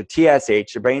TRH or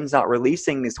TSH, the brain's not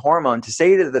releasing this hormone to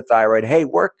say to the thyroid, hey,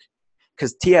 work,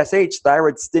 because TSH,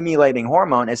 thyroid stimulating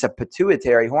hormone, is a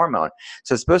pituitary hormone.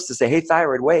 So it's supposed to say, hey,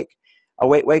 thyroid,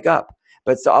 wake up.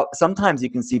 But sometimes you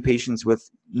can see patients with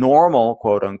normal,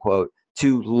 quote unquote,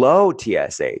 to low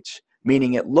TSH,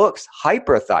 meaning it looks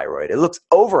hyperthyroid, it looks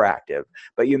overactive,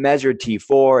 but you measure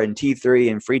T4 and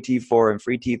T3 and free T4 and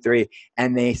free T3,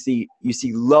 and you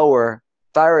see lower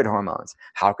thyroid hormones.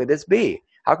 How could this be?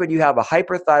 How could you have a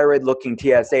hyperthyroid looking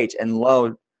TSH and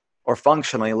low or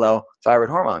functionally low thyroid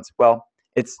hormones? Well,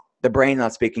 it's the brain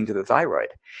not speaking to the thyroid.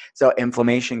 So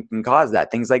inflammation can cause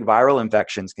that. Things like viral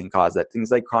infections can cause that.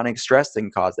 Things like chronic stress can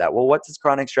cause that. Well, what does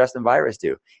chronic stress and virus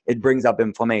do? It brings up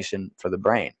inflammation for the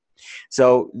brain.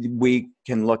 So we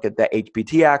can look at the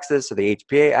HPT axis or the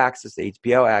HPA axis, the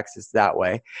HPO axis that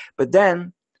way. But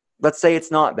then let's say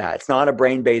it's not that. It's not a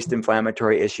brain-based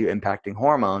inflammatory issue impacting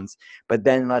hormones. But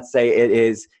then let's say it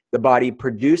is the body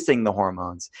producing the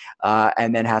hormones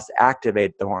and then has to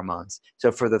activate the hormones.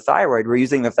 So for the thyroid, we're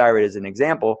using the thyroid as an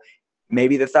example.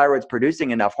 Maybe the thyroid's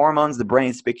producing enough hormones, the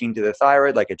brain's speaking to the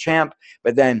thyroid like a champ,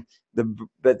 but then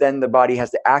the body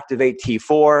has to activate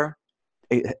T4.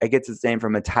 It gets its name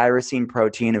from a tyrosine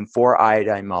protein and 4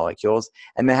 iodine molecules,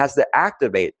 and then has to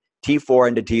activate T4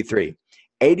 into T3.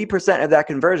 80% of that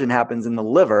conversion happens in the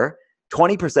liver.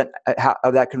 20%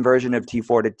 of that conversion of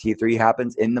T4 to T3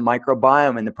 happens in the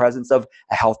microbiome, in the presence of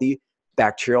a healthy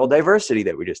bacterial diversity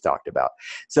that we just talked about.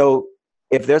 So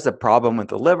if there's a problem with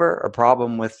the liver or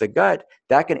problem with the gut,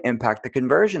 that can impact the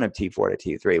conversion of T4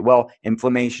 to T3. Well,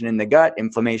 inflammation in the gut,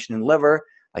 inflammation in liver,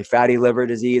 like fatty liver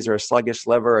disease or a sluggish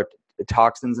liver, or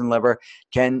toxins in liver,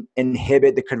 can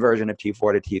inhibit the conversion of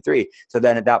T4 to T3. So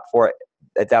then at that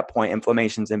point,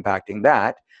 inflammation's impacting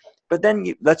that. But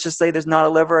then let's just say there's not a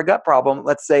liver or gut problem.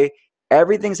 Let's say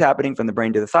everything's happening from the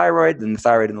brain to the thyroid, then the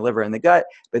thyroid in the liver and the gut,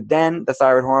 but then the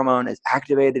thyroid hormone is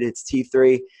activated, it's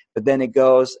T3, but then it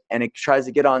goes and it tries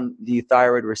to get on the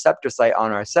thyroid receptor site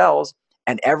on our cells,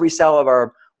 and every cell of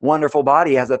our wonderful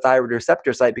body has a thyroid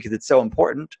receptor site because it's so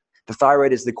important. The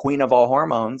thyroid is the queen of all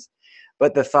hormones,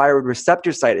 but the thyroid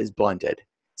receptor site is blunted.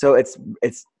 So it's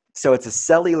a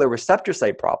cellular receptor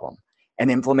site problem, and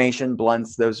inflammation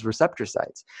blunts those receptor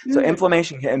sites. So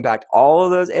inflammation can impact all of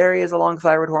those areas along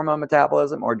thyroid hormone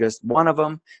metabolism or just one of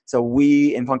them. So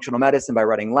we in functional medicine, by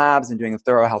running labs and doing a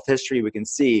thorough health history, we can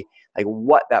see like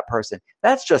what that person,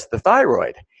 that's just the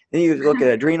thyroid. Then you look at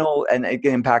adrenal, and it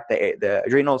can impact the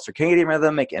adrenal circadian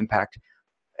rhythm. It can impact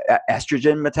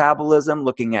estrogen metabolism,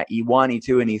 looking at E1,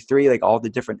 E2, and E3, like all the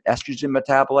different estrogen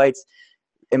metabolites.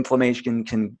 Inflammation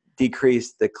can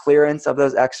decrease the clearance of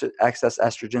those excess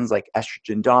estrogens, like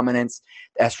estrogen dominance,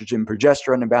 estrogen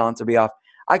progesterone imbalance will be off.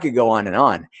 I could go on and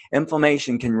on.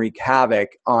 Inflammation can wreak havoc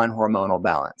on hormonal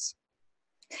balance.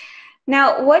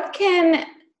 Now, what can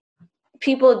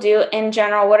people do in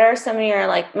general? What are some of your,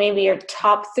 like, maybe your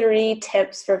top 3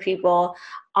 tips for people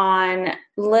on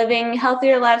living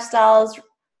healthier lifestyles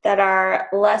that are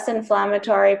less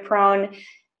inflammatory prone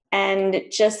and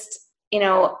just,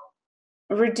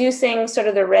 reducing sort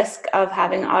of the risk of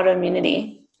having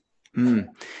autoimmunity?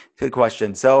 Good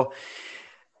question. So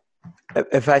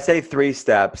if I say 3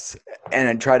 steps and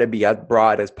I try to be as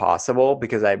broad as possible,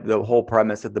 because the whole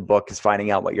premise of the book is finding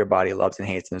out what your body loves and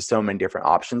hates, and there's so many different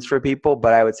options for people,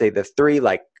 but I would say the 3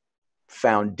 like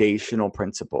foundational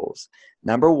principles.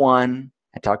 Number 1,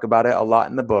 I talk about it a lot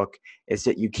in the book, is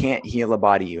that you can't heal a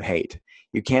body you hate.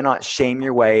 You cannot shame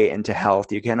your way into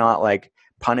health. You cannot like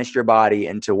punish your body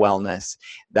into wellness.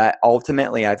 That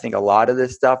ultimately, I think a lot of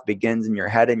this stuff begins in your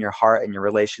head and your heart and your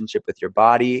relationship with your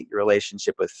body, your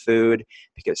relationship with food,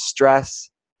 because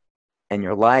stress in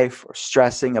your life, or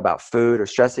stressing about food, or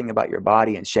stressing about your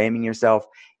body and shaming yourself,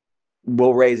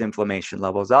 will raise inflammation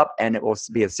levels up, and it will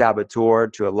be a saboteur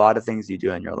to a lot of things you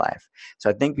do in your life. So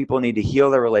I think people need to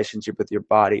heal their relationship with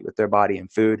their body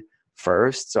and food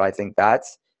first. So I think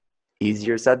that's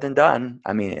easier said than done.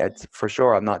 I mean, it's for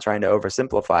sure, I'm not trying to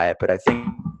oversimplify it, but I think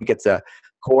it's a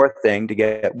core thing to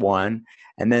get 1.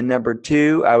 And then number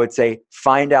 2, I would say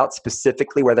find out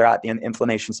specifically where they're at the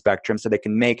inflammation spectrum so they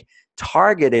can make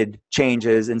targeted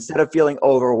changes instead of feeling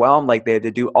overwhelmed like they have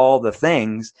to do all the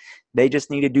things. They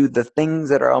just need to do the things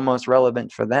that are almost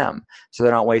relevant for them so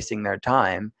they're not wasting their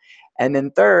time. And then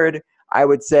third, I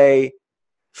would say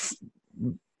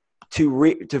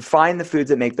to find the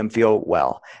foods that make them feel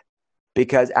well.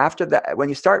 Because after that, when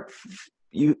you start,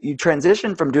 you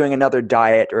transition from doing another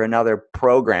diet or another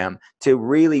program to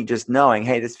really just knowing,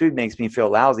 hey, this food makes me feel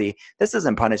lousy. This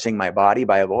isn't punishing my body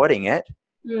by avoiding it.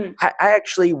 I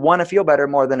actually want to feel better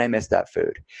more than I miss that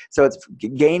food. So it's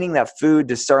gaining that food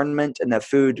discernment and that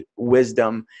food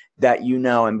wisdom that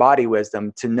and body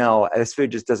wisdom to know this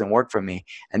food just doesn't work for me.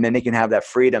 And then they can have that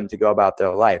freedom to go about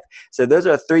their life. So those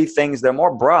are three things. They're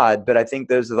more broad, but I think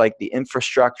those are like the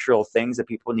infrastructural things that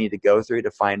people need to go through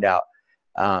to find out,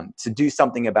 to do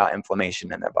something about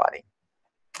inflammation in their body.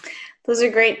 Those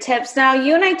are great tips. Now,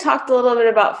 you and I talked a little bit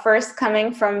about first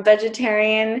coming from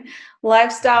vegetarian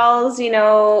lifestyles,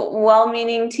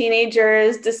 well-meaning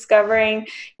teenagers discovering,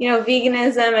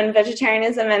 veganism and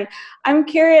vegetarianism. And I'm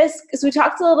curious, because we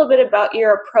talked a little bit about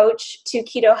your approach to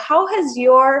keto. How has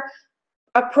your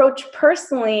approach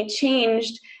personally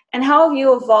changed, and how have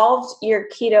you evolved your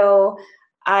keto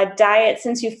diet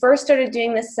since you first started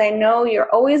doing this? I know you're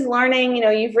always learning.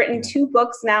 You've written 2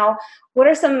 books now. What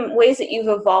are some ways that you've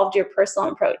evolved your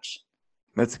personal approach?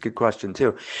 That's a good question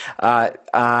too.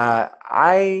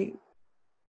 I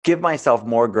give myself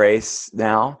more grace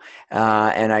now,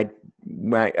 and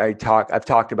I've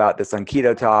talked about this on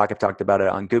Keto Talk. I've talked about it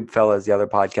on Goopfellas, the other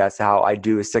podcast, how I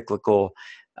do a cyclical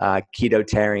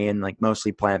ketotarian, like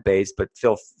mostly plant-based, but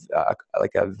feel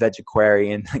like a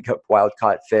vegetarian, like a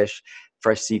wild-caught fish,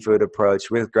 fresh seafood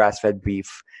approach with grass-fed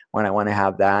beef when I want to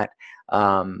have that.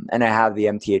 And I have the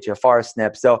MTHFR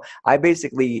SNP. So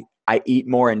I eat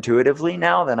more intuitively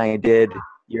now than I did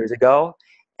years ago.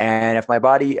 And if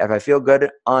I feel good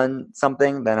on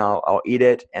something, then I'll eat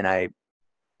it. And I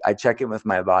check in with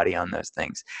my body on those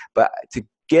things. But to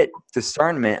get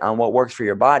discernment on what works for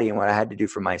your body, and what I had to do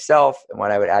for myself, and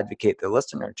what I would advocate the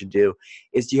listener to do,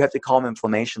 is you have to calm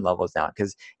inflammation levels down.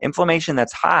 Because inflammation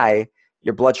that's high,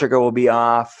 your blood sugar will be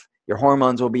off, your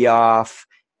hormones will be off.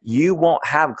 You won't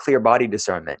have clear body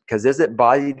discernment, because is it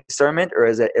body discernment or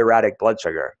is it erratic blood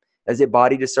sugar? Is it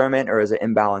body discernment or is it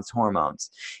imbalanced hormones?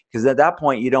 Because at that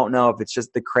point, you don't know if it's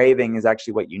just the craving is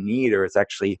actually what you need, or it's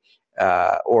actually,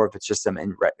 or if it's just some,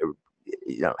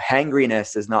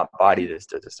 hangriness is not body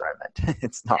discernment.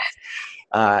 It's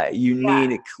not. You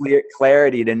need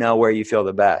clarity to know where you feel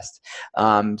the best.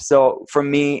 So for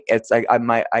me, it's like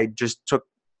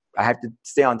I have to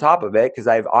stay on top of it because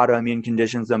I have autoimmune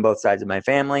conditions on both sides of my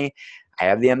family. I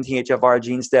have the MTHFR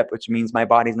gene step, which means my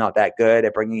body's not that good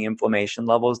at bringing inflammation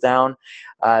levels down.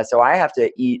 So I have to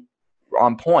eat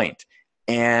on point.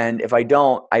 And if I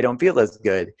don't feel as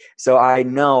good. So I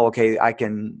know, okay, I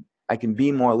can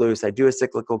be more loose. I do a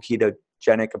cyclical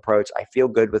ketogenic approach. I feel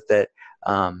good with it.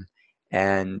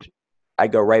 And I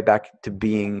go right back to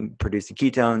producing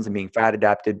ketones and being fat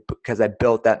adapted, because I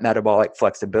built that metabolic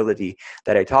flexibility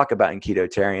that I talk about in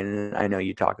Ketotarian, and I know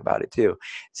you talk about it too.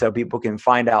 So people can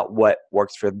find out what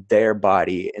works for their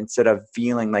body instead of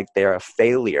feeling like they're a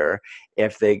failure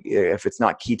if it's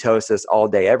not ketosis all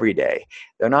day, every day.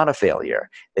 They're not a failure.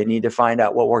 They need to find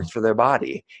out what works for their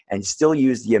body and still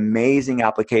use the amazing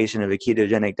application of a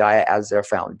ketogenic diet as their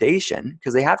foundation,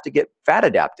 because they have to get fat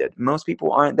adapted. Most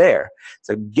people aren't there.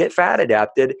 So get fat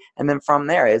adapted, and then from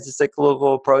there, is a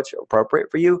cyclical approach appropriate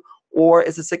for you, or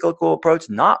is a cyclical approach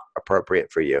not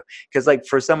appropriate for you? Because like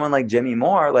for someone like Jimmy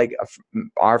Moore, like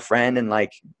our friend and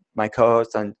like my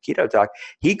co-host on Keto Talk,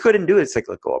 he couldn't do a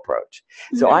cyclical approach.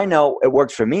 So I know it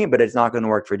works for me, but it's not going to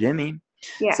work for Jimmy.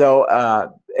 Yeah.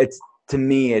 So to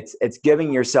me, it's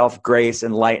giving yourself grace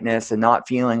and lightness and not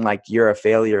feeling like you're a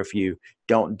failure if you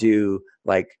don't do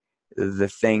like the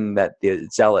thing that the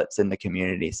zealots in the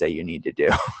community say you need to do.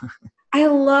 I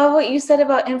love what you said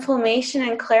about inflammation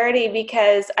and clarity,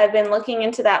 because I've been looking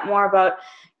into that more about,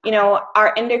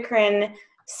 our endocrine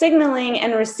signaling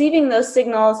and receiving those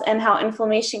signals, and how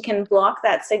inflammation can block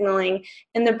that signaling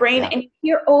in the brain. Yeah. And you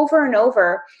hear over and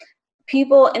over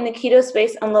people in the keto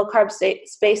space and low carb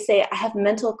space say, I have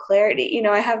mental clarity.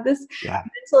 I have this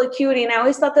mental acuity. And I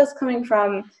always thought that was coming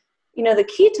from, the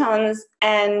ketones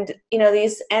and,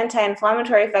 these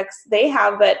anti-inflammatory effects they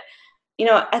have. But,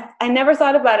 I never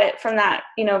thought about it from that,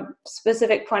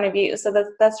 specific point of view. So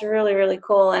that's really, really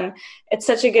cool. And it's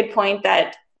such a good point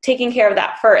that taking care of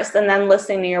that first and then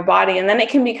listening to your body. And then it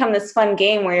can become this fun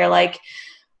game where you're like,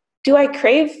 do I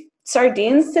crave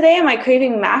sardines today? Am I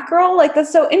craving mackerel? Like,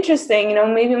 that's so interesting.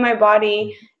 Maybe my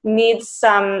body needs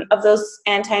some of those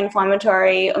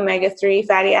anti-inflammatory omega-3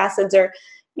 fatty acids, or,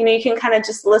 you can kind of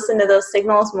just listen to those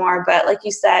signals more. But like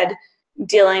you said,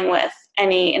 dealing with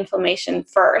any inflammation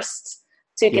first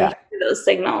so you can hear those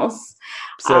signals.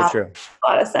 So true. A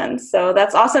lot of sense. So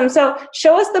that's awesome. So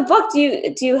show us the book. Do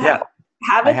you have it?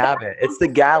 I have it. It's the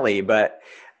Galley, but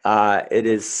it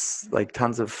is like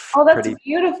tons of that's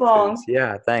beautiful. Foods.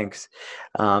 Yeah, thanks.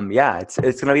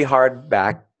 It's gonna be a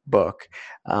hardback book.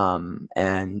 And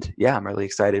I'm really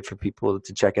excited for people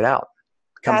to check it out.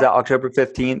 It comes out October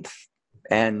 15th,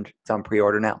 and it's on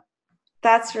pre-order now.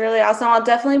 That's really awesome. I'll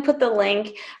definitely put the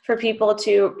link for people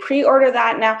to pre-order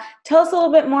that. Now, tell us a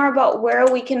little bit more about where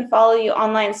we can follow you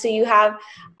online. So you have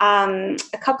a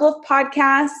couple of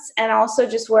podcasts, and also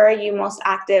just where are you most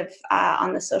active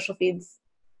on the social feeds?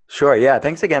 Sure. Yeah.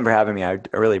 Thanks again for having me. I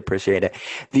really appreciate it.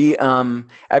 The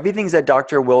everything's at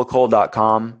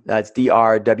drwillcole.com. That's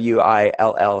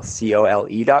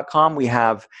drwillcole.com. We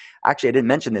have, actually, I didn't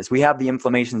mention this. We have the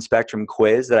inflammation spectrum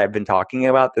quiz that I've been talking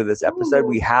about through this episode. Ooh,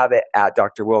 We have it at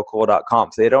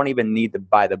drwillcole.com. So they don't even need to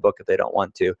buy the book if they don't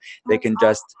want to. They that's can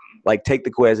just like take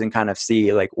the quiz and kind of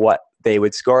see like what they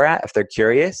would score at if they're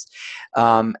curious.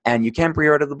 And you can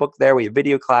pre-order the book there. We have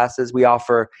video classes. We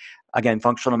offer, again,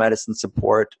 functional medicine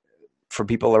support for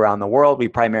people around the world. We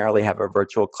primarily have a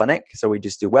virtual clinic, so we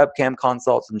just do webcam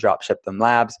consults and drop ship them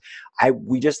labs.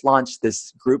 We just launched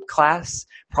this group class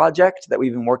project that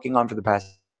we've been working on for the past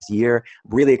year.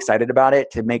 Really excited about it,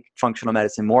 to make functional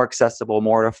medicine more accessible,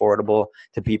 more affordable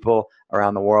to people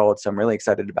around the world. So I'm really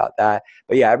excited about that.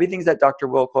 But yeah, everything's at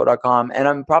drwillcole.com, and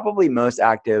I'm probably most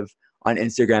active on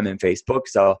Instagram and Facebook.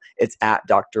 So it's at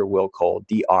Dr. Will Cole,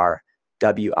 DRWILLCOLE.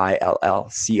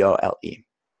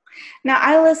 Now,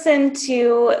 I listened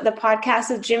to the podcast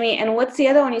of Jimmy, and what's the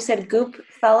other one? You said Goop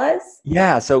Fellas?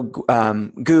 Yeah, so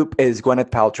Goop is Gwyneth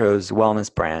Paltrow's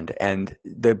wellness brand, and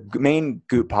the main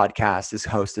Goop podcast is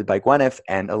hosted by Gwyneth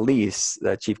and Elise,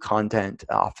 the chief content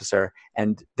officer,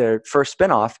 and their first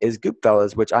spinoff is Goop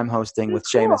Fellas, which I'm hosting with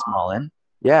Cool. Seamus Mullen.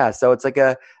 Yeah, so it's like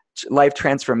a life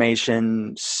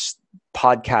transformation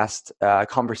podcast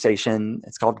conversation.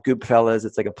 It's called Goop Fellas.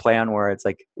 It's like a play on words,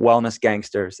 like wellness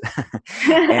gangsters.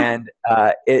 And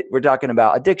we're talking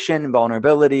about addiction,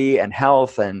 vulnerability, and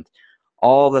health, and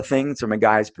all the things from a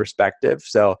guy's perspective.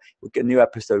 So a new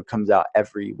episode comes out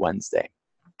every Wednesday.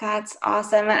 That's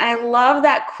awesome. And I love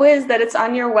that quiz that it's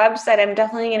on your website. I'm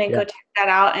definitely going to go check that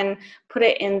out and put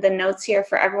it in the notes here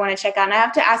for everyone to check out. And I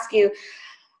have to ask you,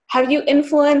 have you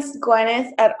influenced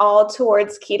Gwyneth at all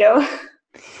towards keto?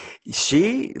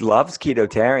 She loves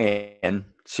ketotarian.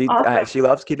 She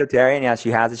loves ketotarian. Yeah, she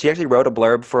has it. She actually wrote a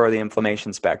blurb for the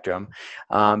inflammation spectrum.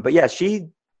 But yeah, she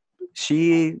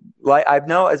like, I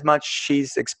know as much,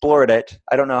 she's explored it.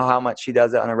 I don't know how much she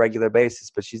does it on a regular basis,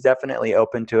 but she's definitely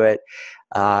open to it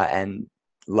and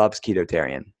loves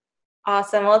ketotarian.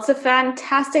 Awesome. Well, it's a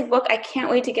fantastic book. I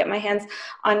can't wait to get my hands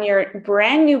on your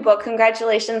brand new book.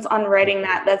 Congratulations on writing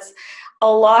that. That's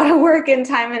a lot of work and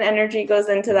time and energy goes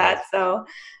into that. So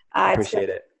Appreciate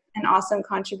it. An awesome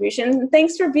contribution.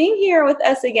 Thanks for being here with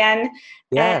us again.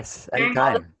 Yes, and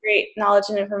anytime. All this great knowledge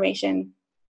and information.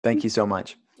 Thank you so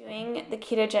much. Doing the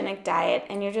ketogenic diet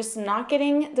and you're just not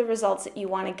getting the results that you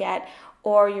want to get,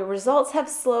 or your results have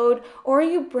slowed, or are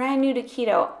you brand new to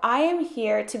keto, I am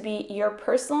here to be your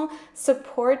personal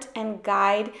support and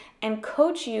guide and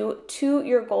coach you to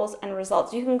your goals and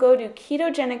results. You can go to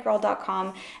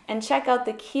ketogenicgirl.com and check out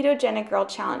the Ketogenic Girl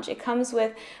Challenge. It comes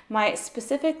with my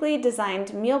specifically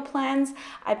designed meal plans.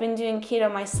 I've been doing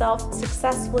keto myself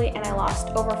successfully and I lost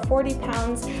over 40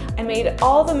 pounds. I made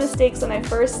all the mistakes when I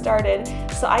first started,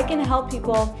 so I can help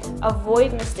people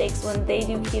avoid mistakes when they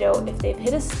do keto. If they've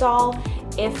hit a stall,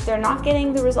 if they're not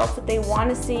getting the results that they want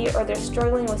to see, or they're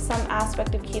struggling with some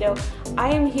aspect of keto, I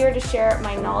am here to share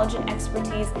my knowledge and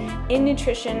expertise in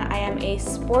nutrition. I am a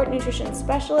sport nutrition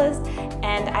specialist,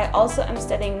 and I also am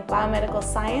studying biomedical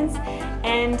science,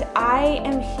 and I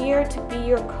am here to be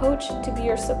your coach, to be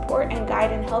your support and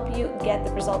guide, and help you get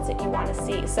the results that you want to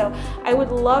see. So I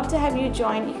would love to have you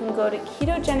join. You can go to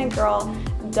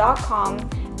ketogenicgirl.com,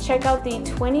 check out the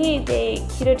 28-day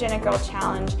Ketogenic Girl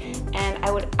Challenge, and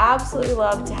I would absolutely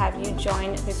love to have you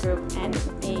join the group and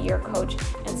be your coach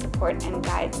and support and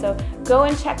guide. So go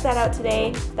and check that out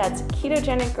today. That's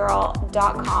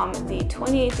ketogenicgirl.com, the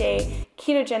 28-day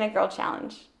Ketogenic Girl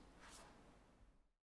Challenge.